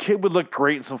 The kid would look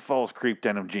great in some Falls Creek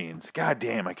denim jeans. God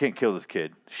damn, I can't kill this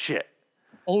kid. Shit.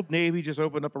 Old Navy just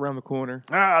opened up around the corner.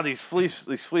 These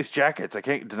fleece jackets. I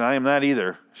can't deny him that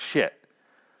either. Shit.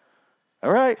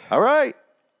 All right.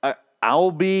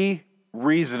 I'll be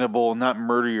reasonable and not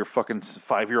murder your fucking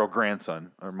 5-year-old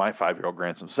grandson or my 5-year-old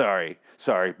grandson. Sorry.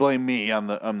 Blame me. I'm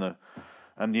the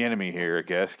enemy here, I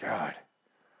guess. God.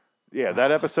 Yeah,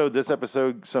 this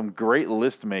episode, some great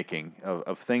list making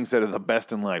of things that are the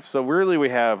best in life. So really we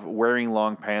have wearing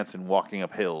long pants and walking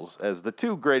up hills as the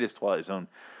two greatest Twilight Zone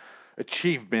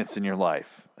achievements in your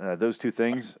life. Those two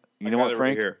things. You know what,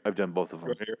 Frank? Right, I've done both of them.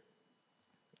 Right here.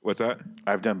 What's that?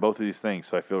 I've done both of these things,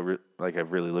 so I feel like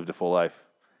I've really lived a full life.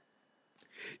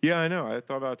 Yeah, I know. I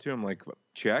thought about it too. I'm like,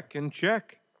 check and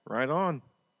check. Right on.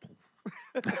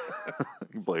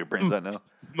 You blow your brains out now.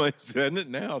 I'm saying it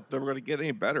now. It's never going to get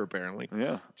any better, apparently.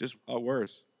 Yeah. Just a lot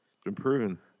worse. It's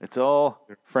improving. It's all,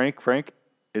 Frank,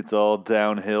 it's all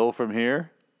downhill from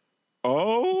here.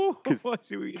 Oh, I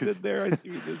see what you did there.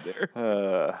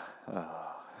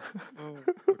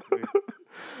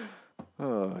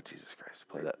 Oh, Jesus Christ.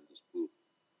 Play that. It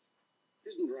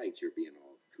isn't right you're being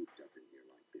all cooped up in here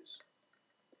like this.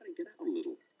 Gotta get out a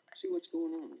little. See what's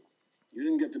going on. You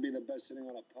didn't get to be the best sitting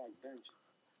on a park bench.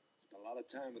 Spent a lot of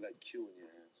time with that cue in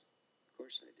your hands. Of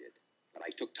course I did. But I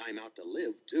took time out to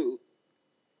live, too.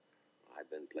 I've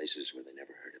been places where they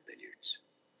never heard of billiards.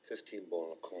 15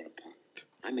 ball a corner punt.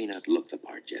 I may not look the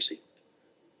part, Jesse,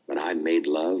 but I made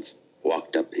love,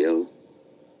 walked uphill,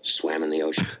 swam in the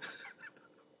ocean.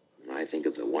 When I think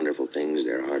of the wonderful things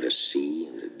there are to see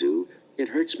and to do, it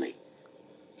hurts me.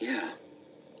 Yeah.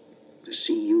 To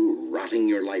see you rotting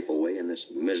your life away in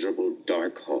this miserable,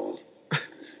 dark hall.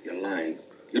 You're lying.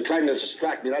 You're trying to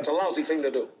distract me. That's a lousy thing to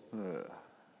do.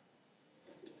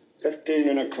 15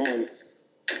 in a corner.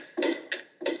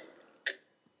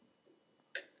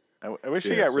 I wish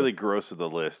he got really gross with the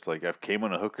list. Like, I've came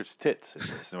on a hooker's tits and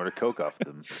snorted coke off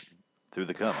them through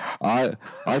the cum.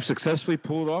 I've successfully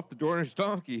pulled off the Dornish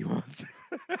donkey once.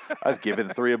 I've given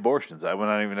 3 abortions. I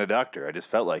wasn't even a doctor. I just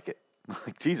felt like it.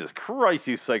 Like, Jesus Christ,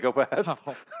 you psychopath.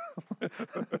 Oh.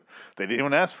 They didn't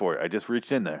even ask for it. I just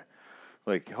reached in there.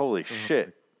 Like, holy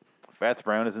shit. Fats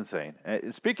Brown is insane.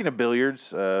 Speaking of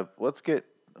billiards,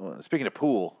 speaking of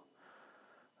pool,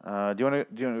 do you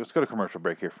want to let's go to commercial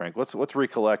break here, Frank. Let's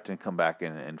recollect and come back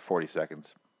in 40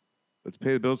 seconds. Let's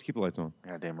pay the bills, keep the lights on.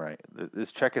 Goddamn right.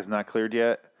 This check is not cleared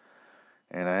yet,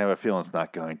 and I have a feeling it's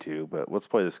not going to, but let's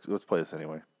play this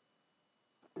anyway.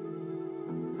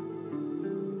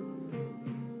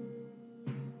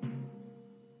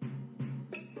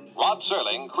 Rod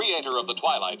Serling, creator of The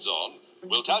Twilight Zone,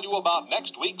 will tell you about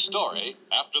next week's story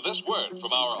after this word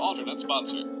from our alternate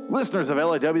sponsor. Listeners of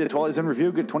LIW, The Twilight Zone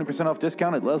Review, get 20% off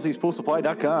discount at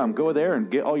Leslie'sPoolSupply.com. Go there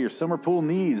and get all your summer pool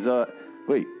needs.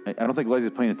 Wait, I don't think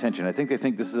Leslie's paying attention. I think they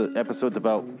think this is an episode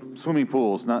about swimming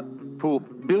pools, not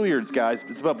billiards, guys.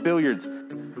 It's about billiards.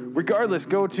 Regardless,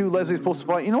 go to Leslie's Pool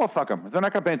Supply. You know what? Fuck them. If they're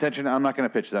not going to pay attention, I'm not going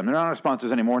to pitch them. They're not our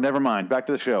sponsors anymore. Never mind. Back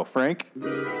to the show. Frank?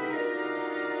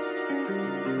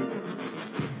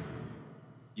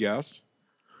 Yes.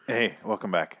 Hey,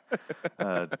 welcome back.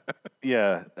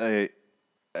 Yeah, I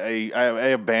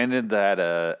abandoned that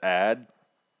ad,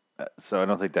 so I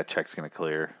don't think that check's going to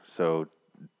clear. So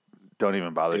don't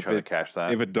even bother trying to cash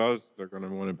that. If it does, they're going to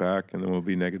want it back, and then we'll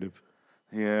be negative.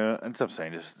 Yeah, that's what I'm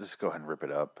saying. Just go ahead and rip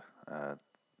it up.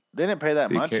 They didn't pay that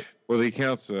much. The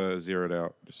account's zeroed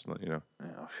out, just to let you know.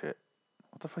 Oh, shit.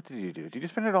 What the fuck did you do? Did you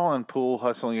spend it all on pool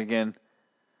hustling again?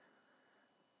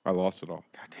 I lost it all.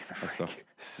 God damn it, Frank.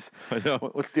 I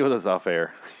know. Let's deal with this off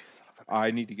air.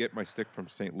 I need to get my stick from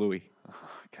St. Louis. Oh,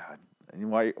 God. And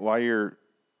while you're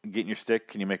getting your stick,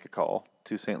 can you make a call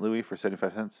to St. Louis for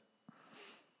 75 cents?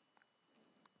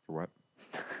 For what?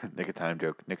 Nick of time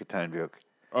joke.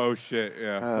 Oh, shit.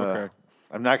 Yeah. Okay.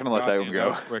 I'm not going to let that one go. That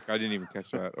was quick. I didn't even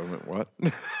catch that. I went, what?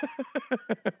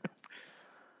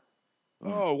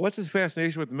 Oh, what's his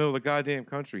fascination with the middle of the goddamn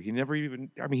country? He never even...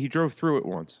 I mean, he drove through it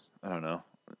once. I don't know.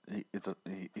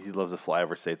 He loves the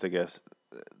flyover states, I guess.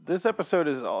 This episode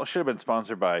should have been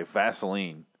sponsored by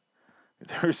Vaseline.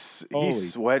 He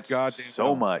sweats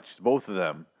so much, both of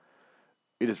them.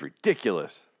 It is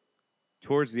ridiculous.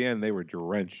 Towards the end, they were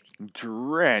drenched.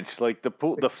 Like the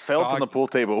felt on the pool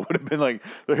table would have been like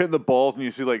they're hitting the balls, and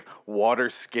you see like water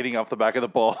skidding off the back of the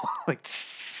ball. Like,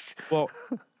 well,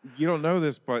 you don't know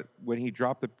this, but when he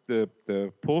dropped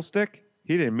the pool stick,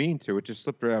 he didn't mean to. It just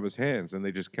slipped right out of his hands, and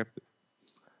they just kept it.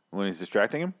 When he's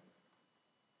distracting him?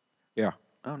 Yeah.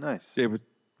 Oh, nice. It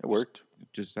worked.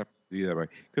 Just have to be that way.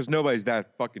 Because nobody's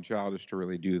that fucking childish to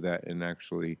really do that and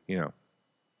actually, Yeah,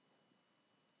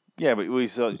 but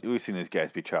we've seen these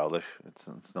guys be childish. It's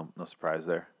no surprise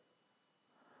there.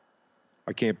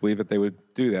 I can't believe that they would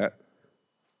do that.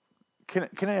 Can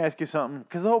I ask you something?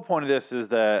 Because the whole point of this is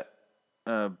that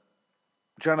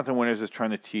Jonathan Winters is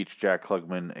trying to teach Jack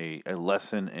Klugman a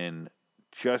lesson in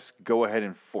just go ahead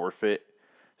and forfeit.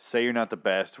 Say you're not the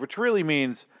best, which really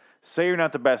means say you're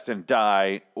not the best and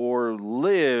die, or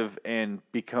live and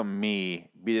become me.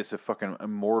 Be this a fucking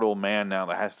immortal man now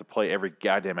that has to play every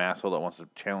goddamn asshole that wants to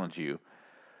challenge you.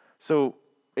 So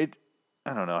I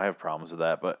don't know. I have problems with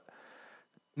that, but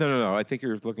no. I think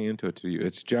you're looking into it too.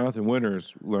 It's Jonathan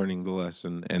Winters learning the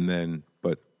lesson,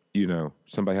 but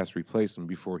somebody has to replace him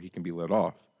before he can be let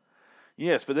off.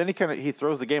 Yes, but then he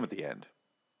throws the game at the end.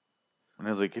 And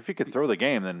I was like, if you could throw the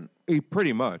game, then...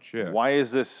 Pretty much, yeah. Why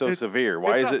is this so severe?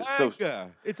 Why is it so...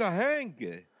 It's a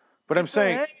hanger. But I'm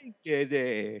saying... There it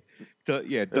is.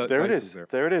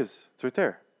 There it is. It's right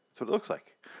there. That's what it looks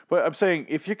like. But I'm saying,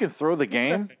 if you can throw the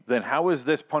game, then how is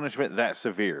this punishment that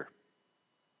severe?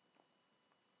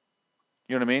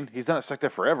 You know what I mean? He's not stuck there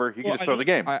forever. He can just throw the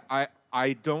game.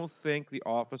 I don't think the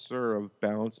officer of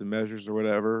balance and measures or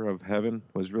whatever of heaven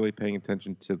was really paying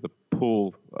attention to the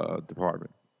pool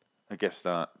department. I guess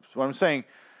not. So what I'm saying...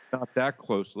 Not that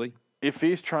closely. If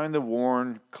he's trying to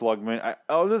warn Klugman,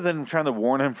 other than trying to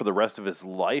warn him for the rest of his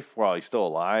life while he's still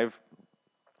alive...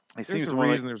 There's a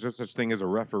reason there's no such thing as a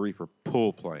referee for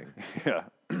pool playing. Yeah.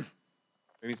 I mean,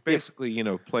 it's basically,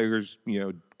 players,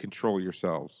 control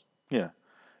yourselves. Yeah.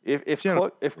 If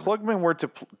Klugman were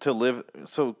to live...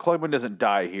 So Klugman doesn't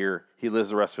die here. He lives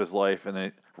the rest of his life, and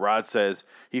then Rod says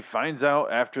he finds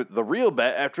out after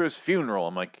his funeral.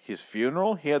 I'm like, his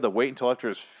funeral? He had to wait until after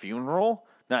his funeral?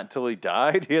 Not until he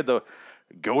died? He had to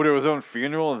go to his own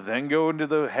funeral and then go into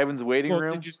the heaven's waiting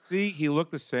room? Did you see he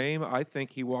looked the same? I think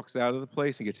he walks out of the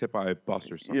place and gets hit by a bus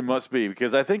or something. It must be,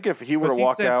 because I think if he were to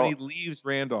walk out... when he leaves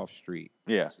Randolph Street.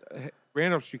 Yeah.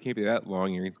 Randolph Street can't be that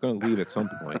long here. He's going to leave at some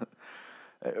point.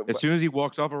 As soon as he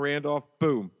walks off of Randolph,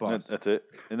 boom, bus. That's it.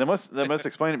 And that must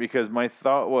explain it, because my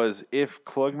thought was if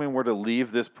Klugman were to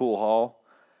leave this pool hall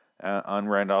on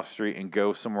Randolph Street and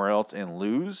go somewhere else and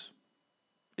lose,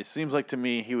 it seems like to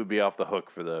me he would be off the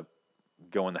hook for the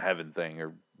going to heaven thing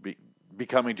or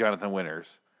becoming Jonathan Winters,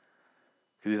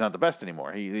 because he's not the best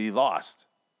anymore. He lost.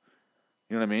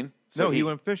 You know what I mean? So he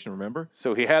went fishing, remember?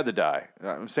 So he had to die.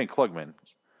 I'm saying Klugman.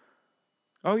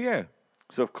 Oh, yeah.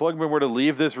 So if Klugman were to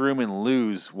leave this room and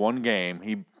lose one game,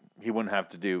 he wouldn't have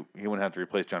to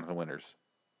replace Jonathan Winters.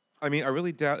 I mean, I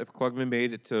really doubt if Klugman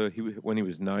made it to when he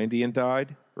was 90 and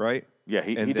died, right? Yeah,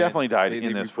 he definitely died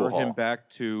in this pool hall. They revert him back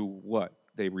to what?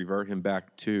 They revert him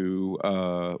back to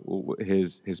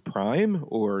his prime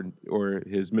or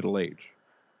his middle age.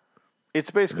 It's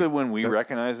basically when we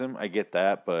recognize him. I get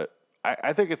that, but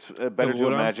I think it's better to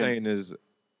imagine.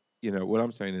 What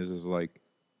I'm saying is like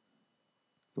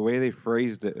the way they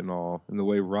phrased it and all, and the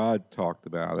way Rod talked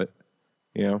about it.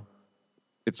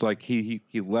 It's like he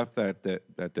left that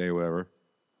day, or whatever,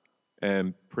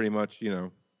 and pretty much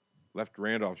left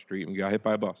Randolph Street and got hit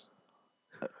by a bus.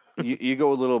 You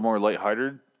go a little more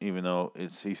lighthearted even though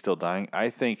he's still dying. I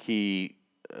think the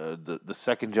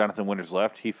second Jonathan Winters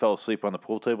left, he fell asleep on the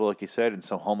pool table, like he said, and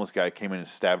some homeless guy came in and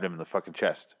stabbed him in the fucking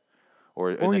chest.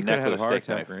 Or in the he could neck have had with a a heart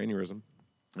steak attack knife. or aneurysm.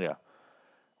 Yeah.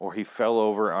 Or he fell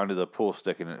over onto the pool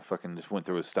stick and it fucking just went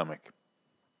through his stomach.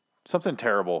 Something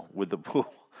terrible with the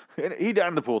pool. He died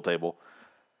on the pool table.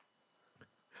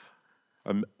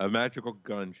 A magical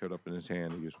gun showed up in his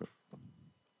hand. He just went.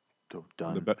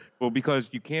 Done. Well, because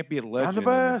you can't be a legend the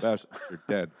best. and the best if you're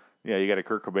dead. Yeah, you got to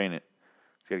Kurt Cobain it.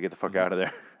 He's got to get the fuck out of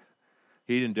there.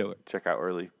 He didn't do it. Check out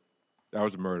early. That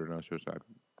was a murder, not suicide.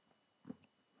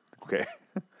 Okay.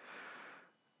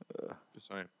 Just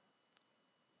saying.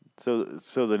 So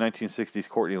the 1960s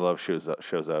Courtney Love shows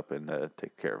up and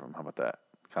takes care of him. How about that?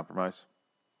 Compromise?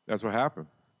 That's what happened.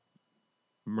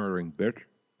 Murdering bitch.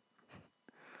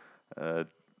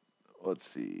 Let's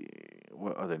see.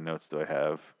 What other notes do I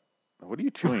have? What are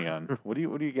you chewing on? What do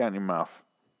you got in your mouth?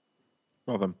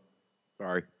 Nothing.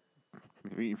 Sorry.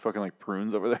 You eating fucking like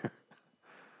prunes over there?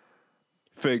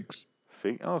 Figs.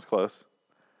 Fig? Oh, it's close.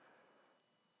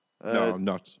 No,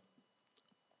 nuts.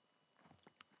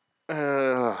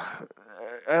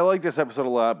 I like this episode a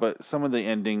lot, but some of the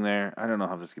ending there, I don't know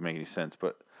how this can make any sense,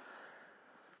 but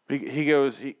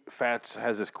Fats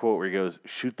has this quote where he goes,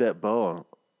 "Shoot that ball."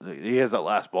 He has that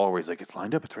last ball where he's like, "It's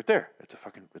lined up, it's right there.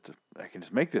 I can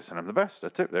just make this and I'm the best.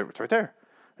 That's it. It's right there."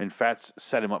 And Fats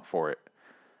set him up for it.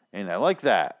 And I like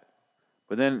that.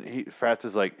 But then Fats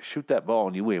is like, "Shoot that ball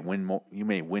and you may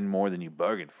win more than you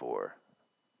bargained for."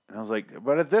 And I was like,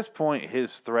 but at this point,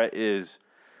 his threat is,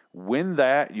 win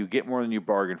that, you get more than you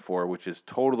bargained for, which is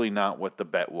totally not what the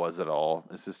bet was at all.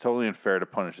 This is totally unfair to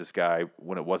punish this guy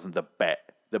when it wasn't the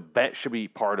bet. The bet should be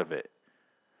part of it.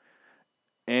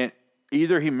 And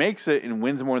either he makes it and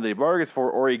wins more than he bargains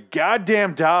for, or he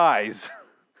goddamn dies.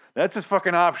 That's his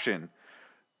fucking option.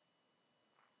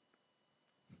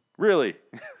 Really?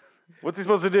 What's he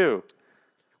supposed to do?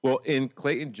 Well, in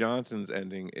Clayton Johnson's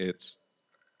ending, it's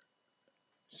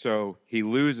so he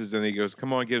loses and he goes,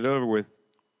 "Come on, get it over with."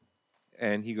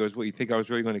 And he goes, "What, you think I was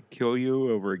really going to kill you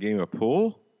over a game of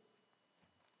pool?"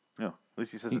 No, at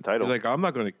least he says the title. He's like, "I'm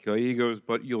not going to kill you." He goes,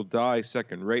 "But you'll die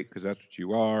second rate because that's what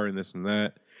you are and this and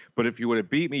that. But if you would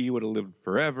have beat me, you would have lived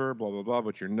forever, blah, blah, blah.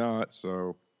 But you're not,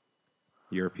 so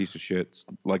you're a piece of shit." It's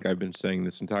like I've been saying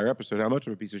this entire episode, how much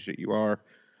of a piece of shit you are.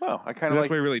 Well, I kind of that's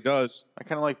what he really does. I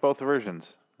kind of like both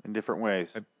versions in different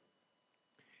ways.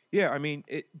 Yeah, I mean,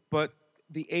 but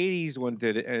the 80s one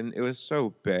did it, and it was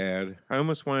so bad. I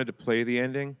almost wanted to play the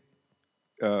ending.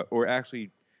 Or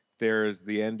actually, there's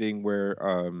the ending where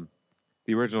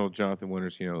the original Jonathan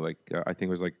Winters, I think it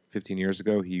was like 15 years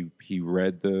ago, he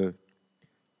read the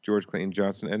George Clayton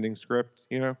Johnson ending script,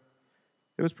 It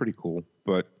was pretty cool,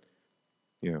 but,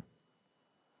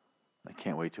 I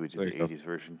can't wait till we do the 80s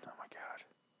version. Oh, my God.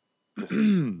 Just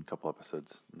a couple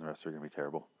episodes, and the rest are going to be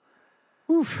terrible.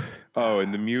 Oof. Oh,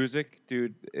 and the music,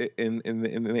 dude, in the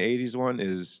 80s one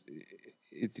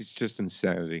it's just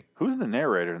insanity. Who's the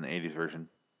narrator in the 80s version?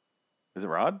 Is it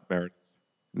Rod? Meredith.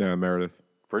 No, Meredith.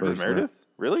 Burgess Meredith?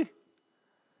 Really?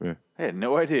 Yeah. I had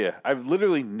no idea. I've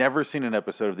literally never seen an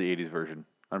episode of the 80s version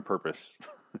on purpose.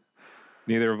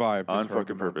 Neither have I. On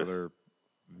fucking purpose.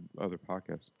 Other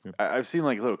podcasts. Yeah. I've seen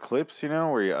like little clips,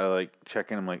 where I like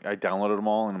check in. I'm like, I downloaded them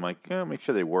all, and I'm like, yeah, make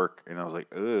sure they work. And I was like,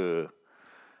 ugh.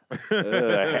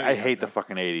 I hate the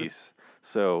fucking 80s.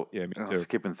 So yeah, me I too. was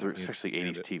skipping through, especially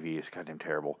 80s TV. It's goddamn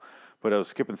terrible. But I was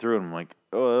skipping through, and I'm like,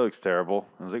 oh, that looks terrible.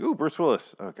 I was like, ooh, Bruce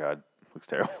Willis. Oh, God, looks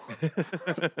terrible. I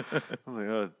was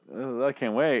like, oh, I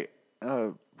can't wait.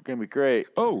 Oh, it's going to be great.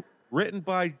 Oh, written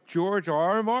by George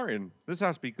R.R. Martin. This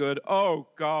has to be good. Oh,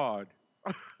 God.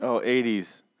 Oh, 80s.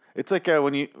 It's like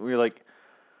when we're like,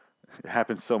 it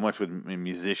happens so much with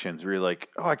musicians. Where you're like,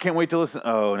 oh, I can't wait to listen.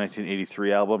 Oh,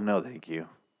 1983 album. No, thank you.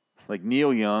 Like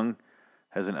Neil Young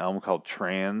has an album called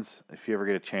Trans. If you ever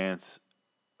get a chance,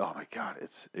 oh my God,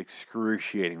 it's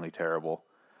excruciatingly terrible.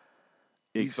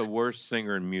 He's the worst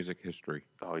singer in music history.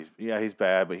 Oh, he's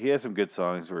bad, but he has some good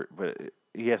songs. But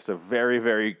he has to very,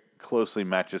 very closely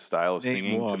match his style of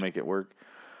singing to make it work.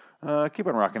 Keep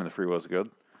on Rocking in the Free was good.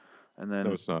 And then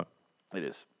no, it's not. It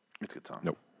is. It's a good song.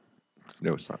 Nope.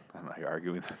 No, it's not. I'm not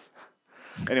arguing this.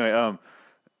 Anyway,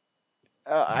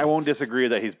 I won't disagree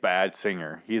that he's a bad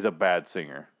singer. He's a bad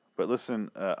singer. But listen,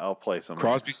 I'll play some.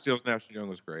 Crosby, Stills, Nash & Young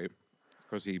was great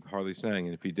because he hardly sang,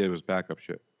 and if he did, it was backup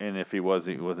shit. And if he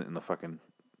wasn't in the fucking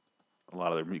a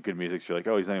lot of their good music. You're like,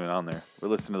 oh, he's not even on there. But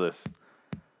listen to this.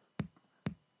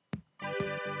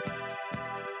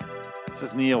 This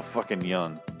is Neil fucking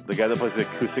Young, the guy that plays the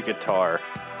acoustic guitar.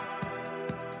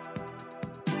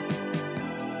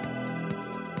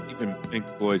 Pink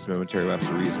Floyd's Momentary Lapse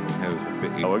of Reason has a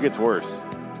bit. Oh, it gets worse.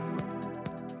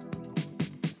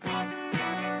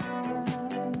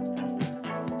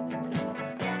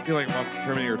 I feel like I'm watching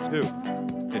Terminator 2.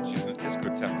 And she's in the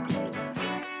discotheque.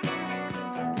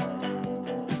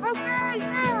 Okay,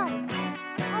 yeah.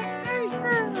 I'll stay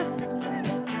here.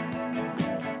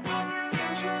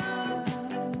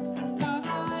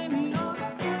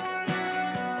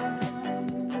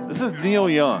 This is Neil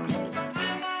Young.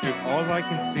 Dude, all I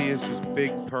can see is just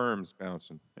big perms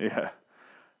bouncing. Yeah.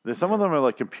 There's some of them are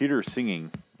like computer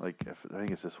singing. Like, I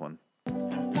think it's this one. That's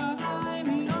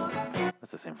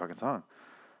the same fucking song.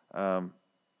 Oh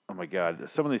my god,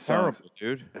 some of these songs,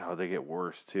 dude. Oh, they get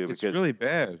worse too. It's because really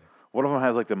bad. One of them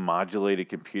has like the modulated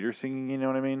computer singing. You know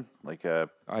what I mean? Like I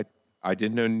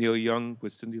didn't know Neil Young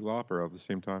was Cyndi Lauper at the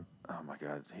same time. Oh my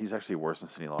god, he's actually worse than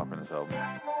Cyndi Lauper in this album.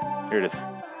 Here it is.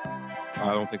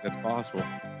 I don't think that's possible.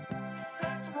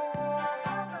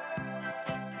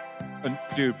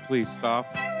 Dude, please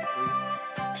stop.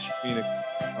 Please. Phoenix.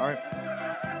 All right.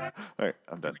 All right,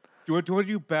 I'm done. Do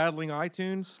you battling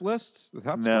iTunes lists?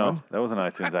 That's no, fun. That wasn't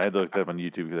iTunes. I had to look that up on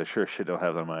YouTube because I sure shit don't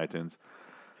have that on my iTunes.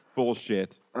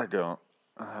 Bullshit. I don't.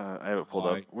 I have it pulled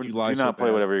up. You lie Do so not play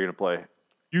bad. whatever you're gonna play.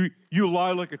 You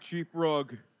lie like a cheap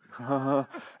rug.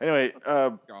 Anyway,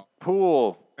 Pool.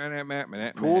 Pool's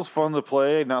Pool's fun to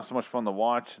play, not so much fun to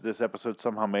watch. This episode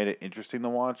somehow made it interesting to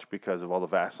watch because of all the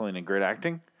Vaseline and great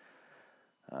acting.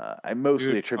 I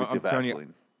mostly attribute to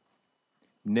Vaseline.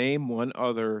 Name one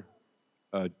other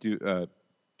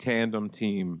tandem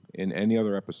team in any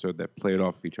other episode that played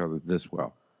off each other this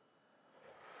well.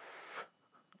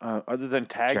 Other than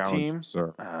tag challenge team, you,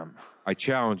 sir. I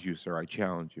challenge you, sir. I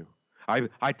challenge you.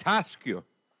 I task you.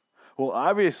 Well,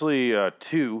 obviously,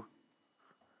 2.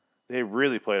 They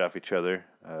really played off each other.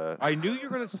 I knew you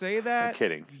were going to say that. I'm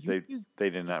kidding. They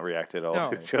did not react at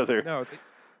all to each other. No,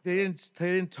 they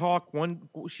didn't talk.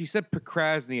 She said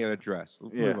procrastinate at a dress.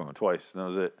 Move on. Twice. And that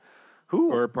was it.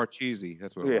 Who? Or Parcheesi.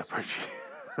 That's what it was.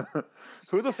 Parcheesi.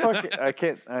 Who the fuck? I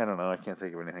don't know. I can't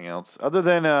think of anything else other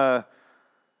than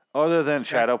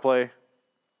Shadow Play.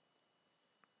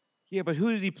 Yeah, but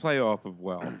who did he play off of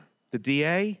well? The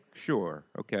DA? Sure.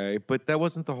 Okay. But that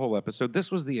wasn't the whole episode. This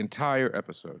was the entire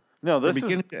episode. No, this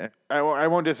is... I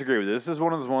won't disagree with this. This is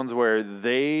one of those ones where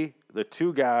the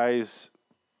 2 guys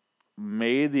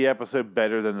made the episode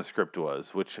better than the script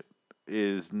was, which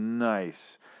is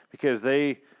nice because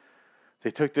they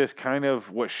took this kind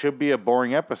of what should be a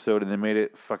boring episode and they made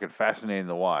it fucking fascinating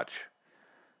to watch.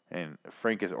 And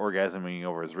Frank is orgasming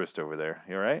over his wrist over there.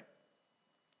 You all right?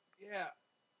 Yeah.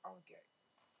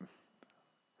 Okay.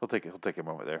 He'll take a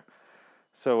moment there.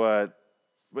 So,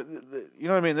 but you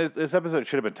know what I mean? This episode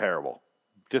should have been terrible.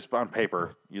 Just on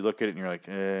paper, you look at it and you're like,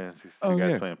 these 2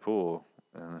 guys playing pool.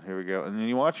 And here we go. And then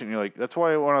you watch it and you're like, that's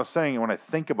why when I was saying, when I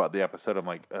think about the episode, I'm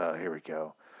like, here we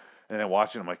go. And I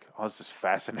watch it, I'm like, oh, this is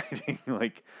fascinating.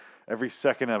 Like every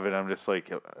second of it, I'm just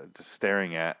like, just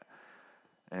staring at.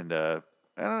 And I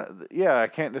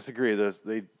can't disagree.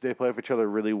 They play off each other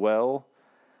really well.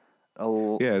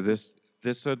 Yeah, this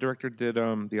director did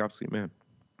The Obsolete Man.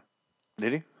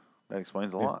 Did he? That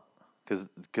explains a lot.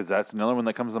 Because that's another one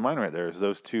that comes to mind right there. Is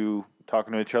those 2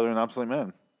 talking to each other in Obsolete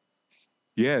Man.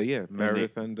 Yeah,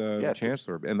 Meredith and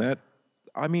Chancellor. And that,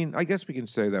 I mean, I guess we can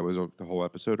say that was the whole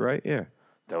episode, right? Yeah.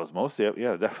 That was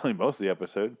definitely most of the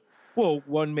episode. Well,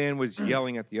 one man was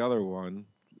yelling at the other one,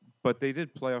 but they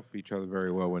did play off each other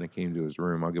very well when it came to his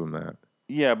room. I'll give him that.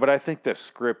 Yeah, but I think the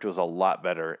script was a lot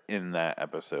better in that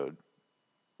episode.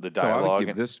 The dialogue. I would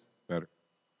give this better.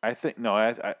 I think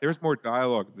there's more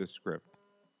dialogue in this script.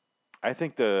 I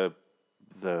think the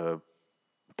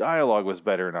dialogue was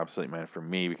better in Obsolete Man for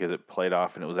me because it played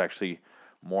off and it was actually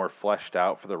more fleshed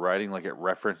out for the writing, like it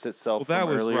referenced itself. Well, that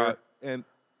was earlier.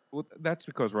 That's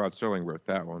because Rod Serling wrote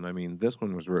that one. I mean, this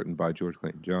one was written by George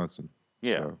Clinton Johnson.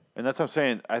 Yeah, so. And that's what I'm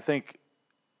saying. I think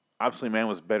Obsolete Man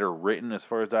was better written as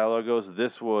far as dialogue goes.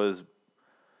 This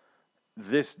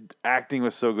acting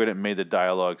was so good it made the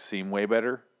dialogue seem way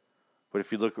better. But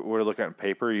if you were to look at it on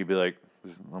paper, you'd be like,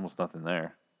 there's almost nothing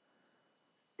there.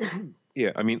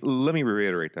 Yeah, I mean, let me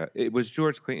reiterate that. It was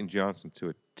George Clinton Johnson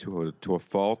to a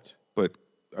fault, but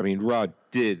I mean, Rod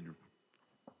did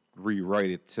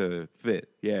rewrite it to fit.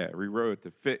 Yeah, rewrote it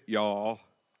to fit, y'all.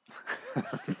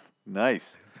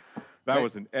 Nice. That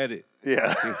was an edit. Yeah.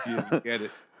 In case you didn't get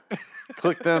it.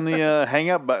 Clicked on the hang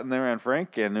up button there on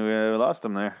Frank, and we lost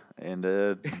him there. And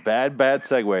bad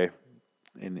segue.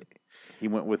 And he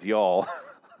went with y'all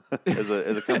as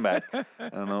a comeback. I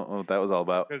don't know what that was all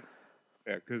about.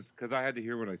 Because I had to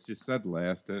hear what I just said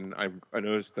last, and I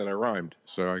noticed that I rhymed,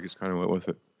 so I just kind of went with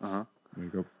it. Uh-huh. There you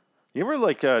go. You ever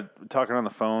like talking on the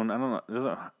phone? I don't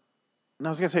know. I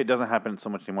was gonna say it doesn't happen so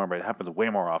much anymore, but it happens way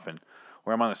more often.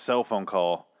 Where I'm on a cell phone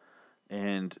call,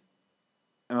 and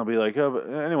I'll be like, oh, but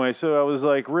anyway, so I was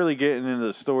like really getting into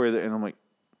the story, and I'm like,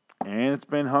 and it's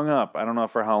been hung up. I don't know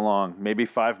for how long. Maybe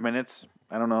 5 minutes.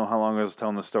 I don't know how long I was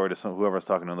telling the story to whoever I was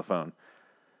talking to on the phone.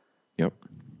 Yep.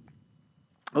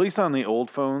 At least on the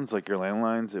old phones, like your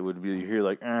landlines, it would be you hear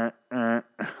like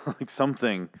like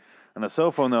something. On a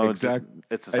cell phone, though,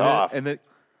 it's off. And it,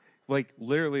 like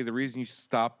literally, the reason you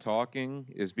stop talking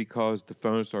is because the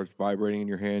phone starts vibrating in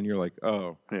your hand. You're like,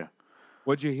 oh, yeah.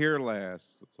 What'd you hear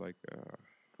last? It's like,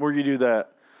 where you do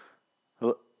that.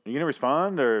 Are you gonna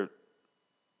respond or?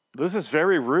 This is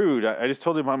very rude. I just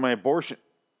told you about my abortion.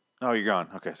 Oh, you're gone.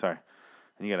 Okay, sorry.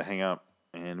 And you got to hang up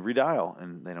and redial,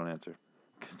 and they don't answer.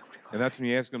 And that's when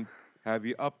you ask them, have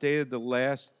you updated the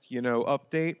last,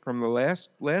 update from the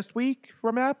last week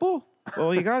from Apple?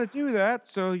 Well, you got to do that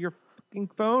so your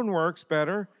fucking phone works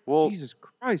better. Well, Jesus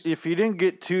Christ. If you didn't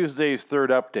get Tuesday's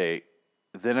third update,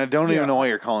 then I don't even know why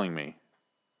you're calling me.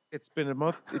 It's been a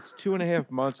month. It's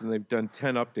 2.5 months, and they've done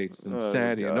 10 updates. It's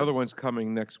insanity. Another one's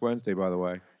coming next Wednesday, by the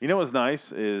way. You know what's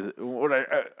nice is what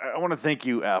I want to thank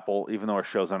you, Apple, even though our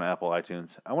show's on Apple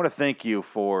iTunes. I want to thank you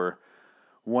for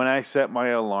when I set my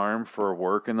alarm for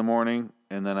work in the morning,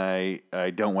 and then I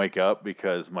don't wake up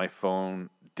because my phone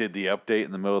did the update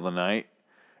in the middle of the night,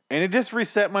 and it just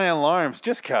reset my alarms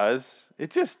just because.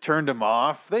 It just turned them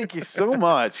off. Thank you so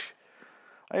much.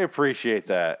 I appreciate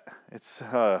that. It's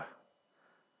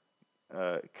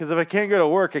because if I can't go to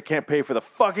work, I can't pay for the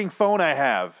fucking phone I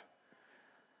have.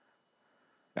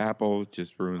 Apple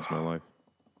just ruins my life.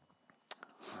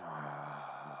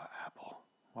 Apple.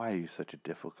 Why are you such a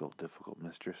difficult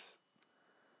mistress?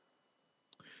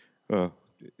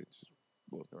 It's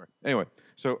just right. Anyway,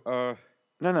 so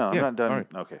No, I'm not done. Right.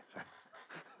 Okay, sorry.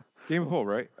 Game of Hole,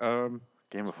 right?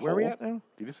 Game of Hole. Where are we at now?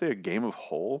 Did you say a game of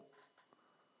Hole?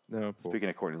 No. Speaking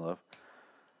of Courtney Love.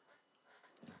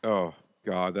 Oh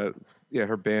God,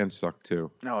 her band sucked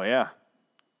too. Oh yeah.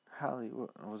 Holly, what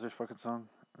was their fucking song?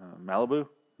 Malibu.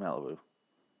 Fucking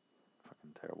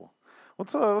terrible.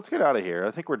 Let's get out of here.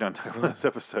 I think we're done talking about this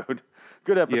episode.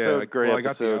 Good episode. Great episode. I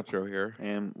got the outro here.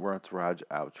 And it's Rod's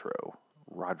outro.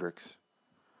 Roderick's.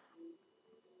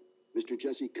 Mr.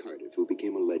 Jesse Cardiff, who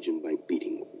became a legend by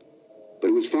beating one. But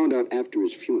it was found out after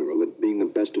his funeral that being the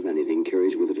best of anything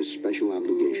carries with it a special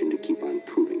obligation to keep on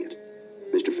proving it.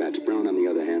 Mr. Fats Brown, on the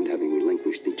other hand, having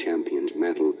relinquished the champion's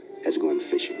mantle, has gone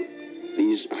fishing.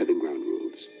 These are the ground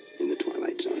rules in the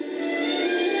Twilight Zone.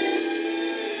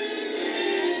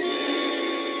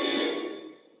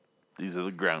 These are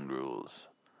the ground rules.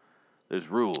 There's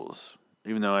rules.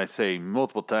 Even though I say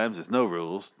multiple times there's no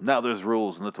rules, now there's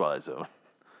rules in the Twilight Zone.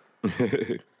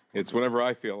 It's whenever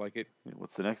I feel like it.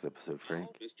 What's the next episode, Frank?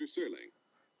 Mr. Serling,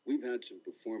 we've had some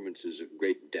performances of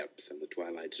great depth in the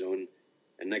Twilight Zone,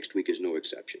 and next week is no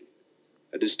exception.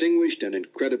 A distinguished and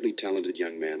incredibly talented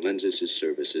young man lends us his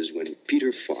services when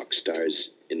Peter Falk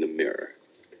stars in The Mirror.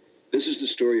 This is the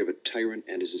story of a tyrant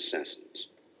and his assassins,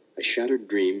 a shattered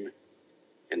dream,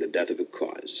 and the death of a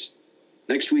cause.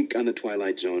 Next week on the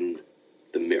Twilight Zone,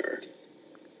 The Mirror.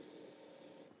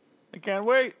 I can't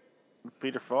wait.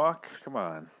 Peter Falk, come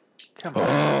on.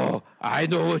 Oh, I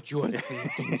know what you are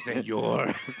thinking,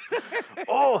 senor.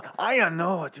 Oh, I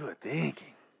know what you are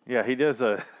thinking. Yeah, he does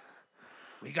a...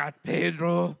 We got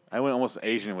Pedro. I went almost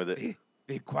Asian with it.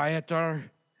 The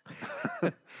Quieter.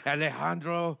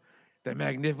 Alejandro, the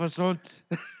Magnificent.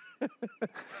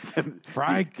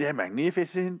 Frank. The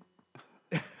Magnificent.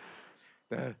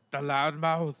 The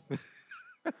Loudmouth.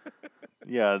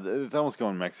 Yeah, it's almost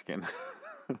going Mexican.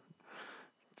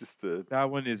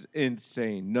 That one is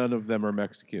insane. None of them are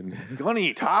Mexican. Gonna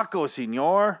eat tacos,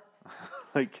 senor.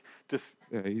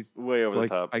 He's way over the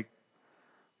top.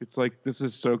 It's like, this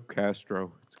is so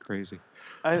Castro. It's crazy.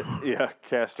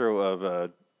 Castro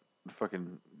of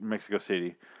fucking Mexico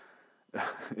City.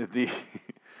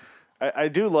 I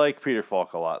do like Peter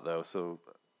Falk a lot, though, so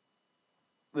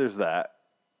there's that.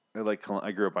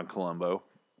 I grew up on Columbo.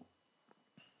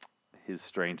 His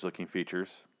strange-looking features.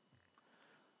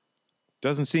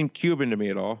 Doesn't seem Cuban to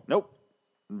me at all. Nope.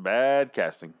 Bad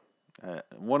casting.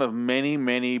 One of many,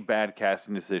 many bad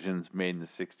casting decisions made in the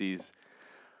 60s.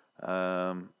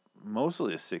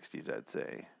 Mostly the 60s, I'd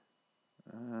say.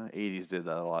 80s did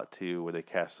that a lot, too, where they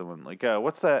cast someone like,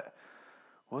 what's that?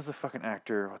 What was the fucking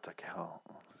actor? What the hell?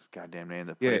 This goddamn name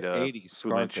that played 80s, Fu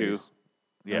Manchu.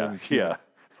 Yeah,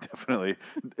 definitely.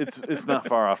 It's not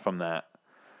far off from that.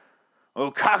 Oh,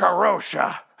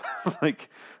 Kakarosa!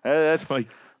 That's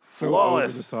so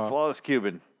flawless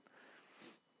Cuban.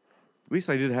 At least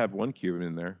I did have one Cuban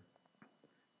in there.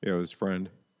 Yeah, his friend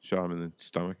shot him in the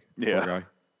stomach. Yeah. Poor guy.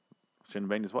 Shouldn't have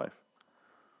banged his wife.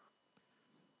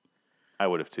 I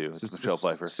would have too. It's Michelle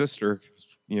Pfeiffer. Sister,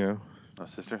 Oh,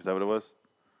 sister? Is that what it was?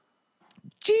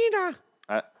 Gina.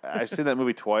 I've seen that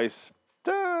movie twice.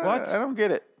 What? I don't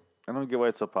get it. I don't get why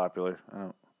it's so popular. I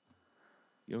don't.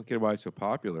 You don't get why it's so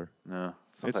popular. No.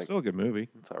 It's still a good movie.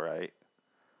 It's all right.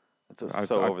 It's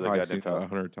I've over the probably goddamn seen it top.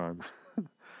 100 times.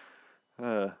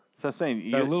 So I'm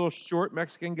saying That little short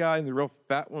Mexican guy and the real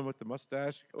fat one with the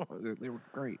mustache. Oh, they were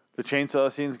great. the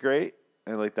chainsaw scene's great.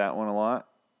 I like that one a lot.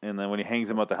 And then when he hangs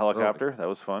him out the helicopter, that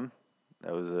was fun.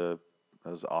 That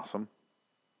was awesome.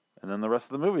 And then the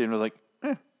rest of the movie, and it was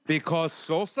like, Because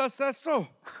Sosa says so.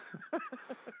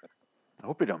 I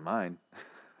hope you don't mind.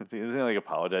 Doesn't he like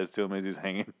apologize to him as he's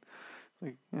hanging?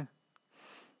 Like, yeah.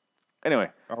 Anyway.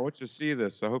 I want you to see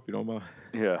this. I hope you don't mind.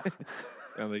 Yeah.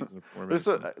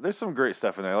 There's some great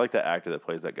stuff in there. I like that actor that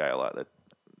plays that guy a lot. That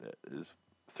is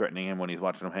threatening him when he's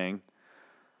watching him hang.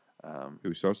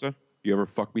 Who, Sosa? You ever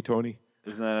fuck me, Tony?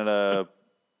 Isn't that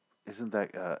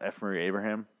F. Murray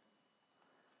Abraham?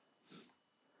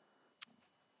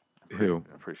 Who?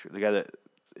 I'm pretty sure the guy that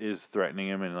is threatening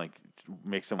him and like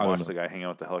makes him watch the guy hang out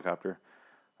with the helicopter.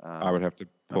 I would have to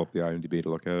pull up the IMDb to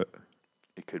look at it.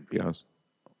 It could be. honest.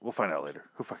 We'll find out later.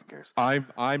 Who fucking cares?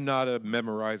 I'm not a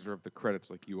memorizer of the credits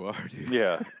like you are, dude.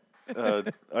 Yeah.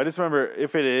 I just remember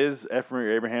if it is F.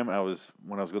 Murray Abraham, when I was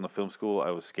going to film school, I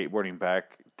was skateboarding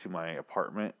back to my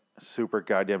apartment, super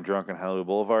goddamn drunk on Hollywood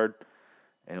Boulevard,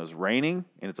 and it was raining,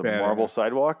 and it's a marble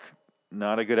sidewalk.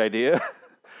 Not a good idea.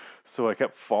 So I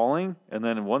kept falling, and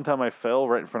then one time I fell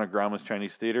right in front of Grauman's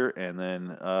Chinese Theater, and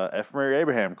then F. Murray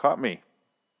Abraham caught me.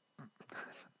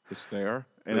 The snare?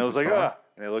 And I was like, ah.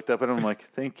 And I looked up at him, I'm like,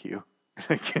 thank you. And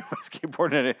I gave my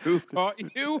skateboard in it. Who caught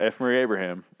you? F. Murray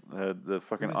Abraham, the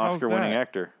fucking Oscar-winning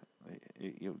actor.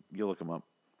 You look him up.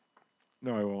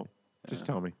 No, I won't. Just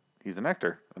tell me. He's an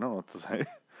actor. I don't know what to say.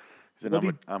 He's in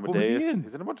What Amadeus. he in?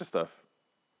 He's in a bunch of stuff.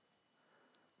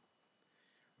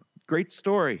 Great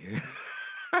story.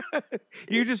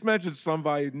 You just mentioned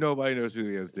somebody. Nobody knows who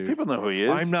he is, dude. People know who he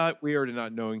is. I'm not weird in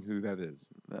not knowing who that is.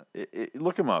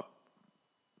 Look him up.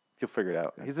 You'll figure it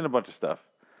out. He's in a bunch of stuff.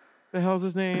 The hell's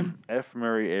his name? F.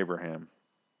 Murray Abraham.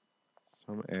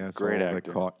 Some asshole Great that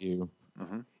actor. caught you.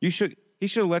 Mm-hmm. He should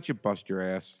have let you bust your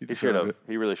ass. He should have.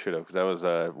 He really should have, because I was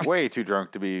way too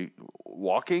drunk to be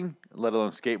walking, let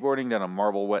alone skateboarding down a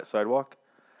marble wet sidewalk.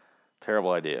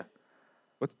 Terrible idea.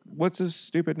 What's his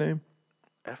stupid name?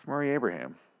 F. Murray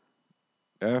Abraham.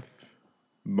 F.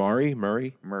 Murray?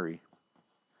 Murray.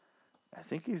 I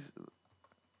think he's.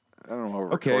 I don't know.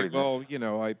 How Okay, well,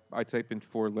 this. I type in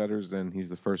 4 letters and he's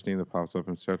the first name that pops up,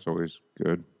 and so that's always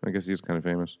good. I guess he's kind of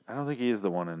famous. I don't think he is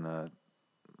the one in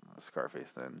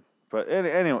Scarface then. But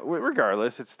anyway,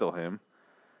 regardless, it's still him.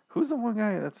 Who's the one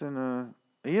guy that's in?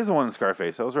 He is the one in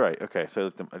Scarface. I was right. Okay,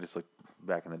 so I just looked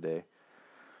back in the day.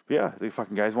 But yeah, the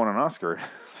fucking guy's won an Oscar.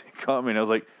 So he called me and I was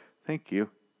like, "Thank you."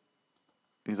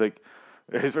 He's like,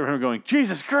 I just remember going,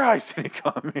 "Jesus Christ!" And he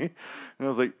called me, and I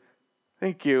was like,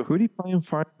 "Thank you." Who did he play in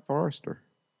Finding Forrester?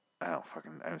 I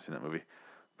haven't seen that movie.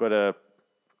 But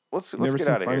let's get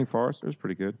out of Finding here. Forrester? It was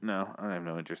pretty good. No, I have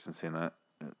no interest in seeing that.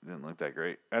 It didn't look that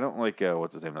great. I don't like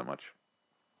what's his name that much.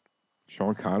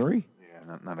 Sean Connery?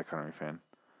 Yeah, not a Connery fan.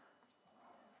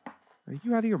 Are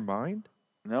you out of your mind?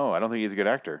 No, I don't think he's a good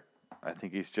actor. I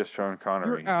think he's just Sean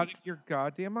Connery. You're out of your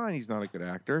goddamn mind. He's not a good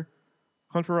actor.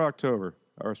 Hunt for October.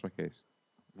 I rest my case.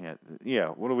 Yeah.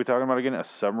 What are we talking about again? A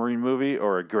submarine movie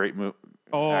or a great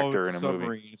actor in a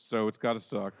movie? So it's got to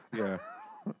suck. Yeah.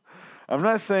 I'm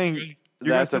not saying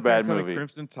that's a bad movie.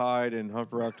 Crimson Tide and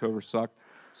Hunt for October sucked.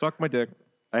 Suck my dick.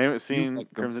 I haven't seen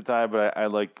Crimson Tide, but I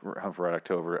like Hunt for Red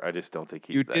October. I just don't think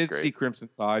he's that great. You did see Crimson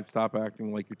Tide. Stop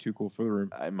acting like you're too cool for the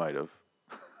room. I might have.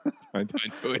 I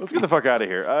knew it. Let's get the fuck out of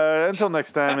here. Until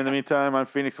next time, in the meantime, I'm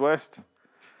Phoenix West.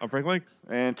 I'm Frank Links.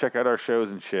 And check out our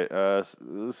shows and shit.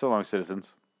 So long,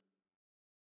 citizens.